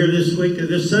kids that are here this week,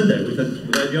 this Sunday. We're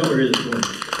glad y'all are here this morning.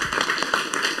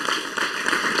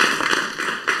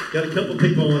 Got a couple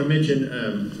people I want to mention.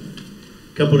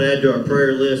 A couple to add to our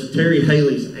prayer list. Terry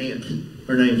Haley's aunt.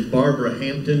 Her name's Barbara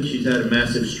Hampton. She's had a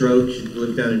massive stroke. She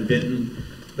lived down in Benton.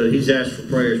 But he's asked for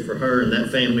prayers for her and that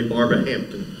family, Barbara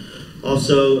Hampton.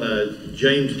 Also,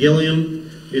 James Gilliam,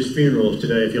 his funeral is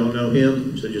today, if y'all know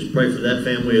him. So just pray for that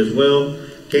family as well.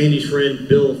 Candy's friend,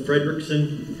 Bill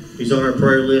Fredrickson. He's on our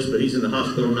prayer list, but he's in the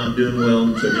hospital not doing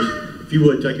well. So just, if you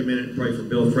would, take a minute and pray for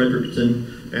Bill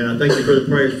Fredrickson. And I thank you for the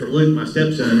prayers for Luke, my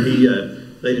stepson.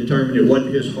 They determined it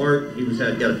wasn't his heart. He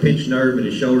got a pinched nerve in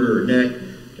his shoulder or neck.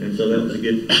 And so that was a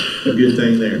good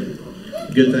thing there.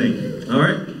 Good thing. All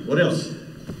right. What else?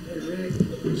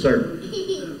 Sir.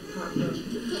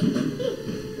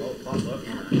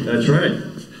 That's right.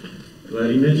 Glad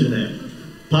you mentioned that.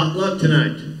 Potluck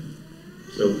tonight.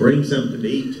 So bring something to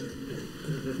eat.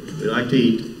 We like to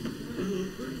eat.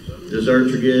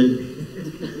 Desserts are good.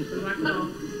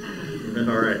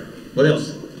 All right. What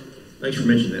else? Thanks for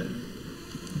mentioning that.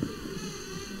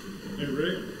 Hey,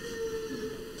 Rick.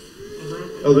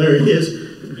 Oh, there he is.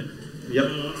 Yep.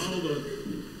 All the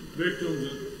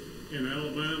victims in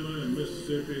Alabama and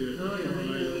Mississippi that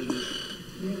tornadoes,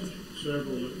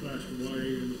 several that passed away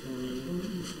in the tornado.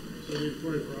 So we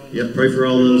pray for all. Yep. Pray for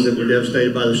all those that were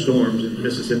devastated by the storms in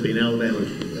Mississippi and Alabama.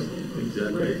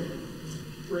 Exactly.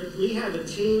 Rick, we have a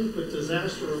team with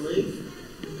disaster relief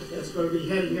that's going to be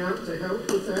heading out to help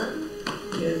with that.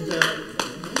 And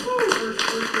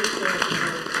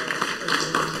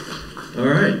all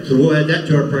right, so we'll add that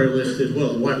to our prayer list as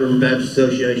well. The White River Baptist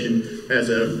Association has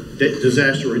a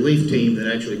disaster relief team that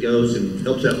actually goes and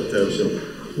helps out with those. So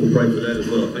we'll pray for that as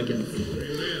well. Thank you.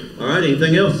 All right,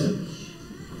 anything else?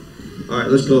 All right,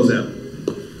 let's close out.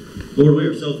 Lord, we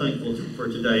are so thankful for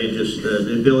today and just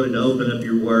the ability to open up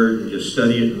your word and just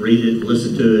study it and read it and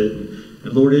listen to it.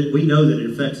 And Lord, we know that it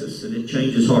affects us and it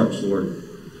changes hearts, Lord.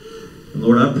 And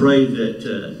Lord, I pray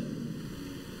that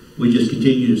we just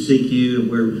continue to seek you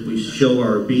and where we show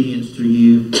our obedience to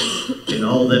you in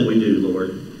all that we do,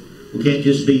 Lord. We can't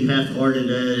just be half-hearted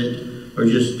at it or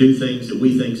just do things that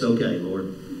we think's okay,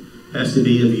 Lord. It has to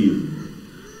be of you.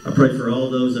 I pray for all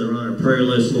those that are on our prayer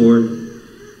list, Lord,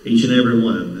 each and every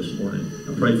one of them this morning.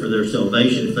 I pray for their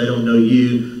salvation. If they don't know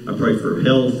you, I pray for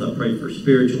health. I pray for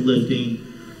spiritual lifting.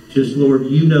 Just, Lord,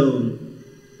 you know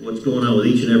what's going on with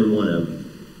each and every one of them.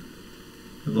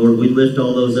 And Lord, we lift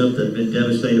all those up that have been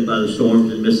devastated by the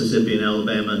storms in Mississippi and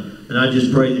Alabama. And I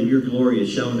just pray that your glory is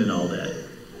shown in all that.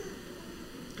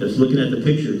 Because looking at the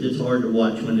pictures, it's hard to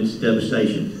watch when it's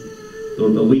devastation.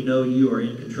 Lord, but we know you are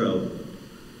in control.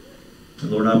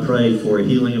 And Lord, I pray for a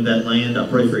healing of that land. I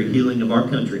pray for a healing of our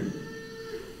country.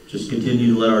 Just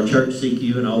continue to let our church seek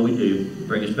you in all we do.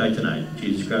 Bring us back tonight. In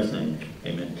Jesus Christ's name,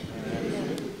 amen.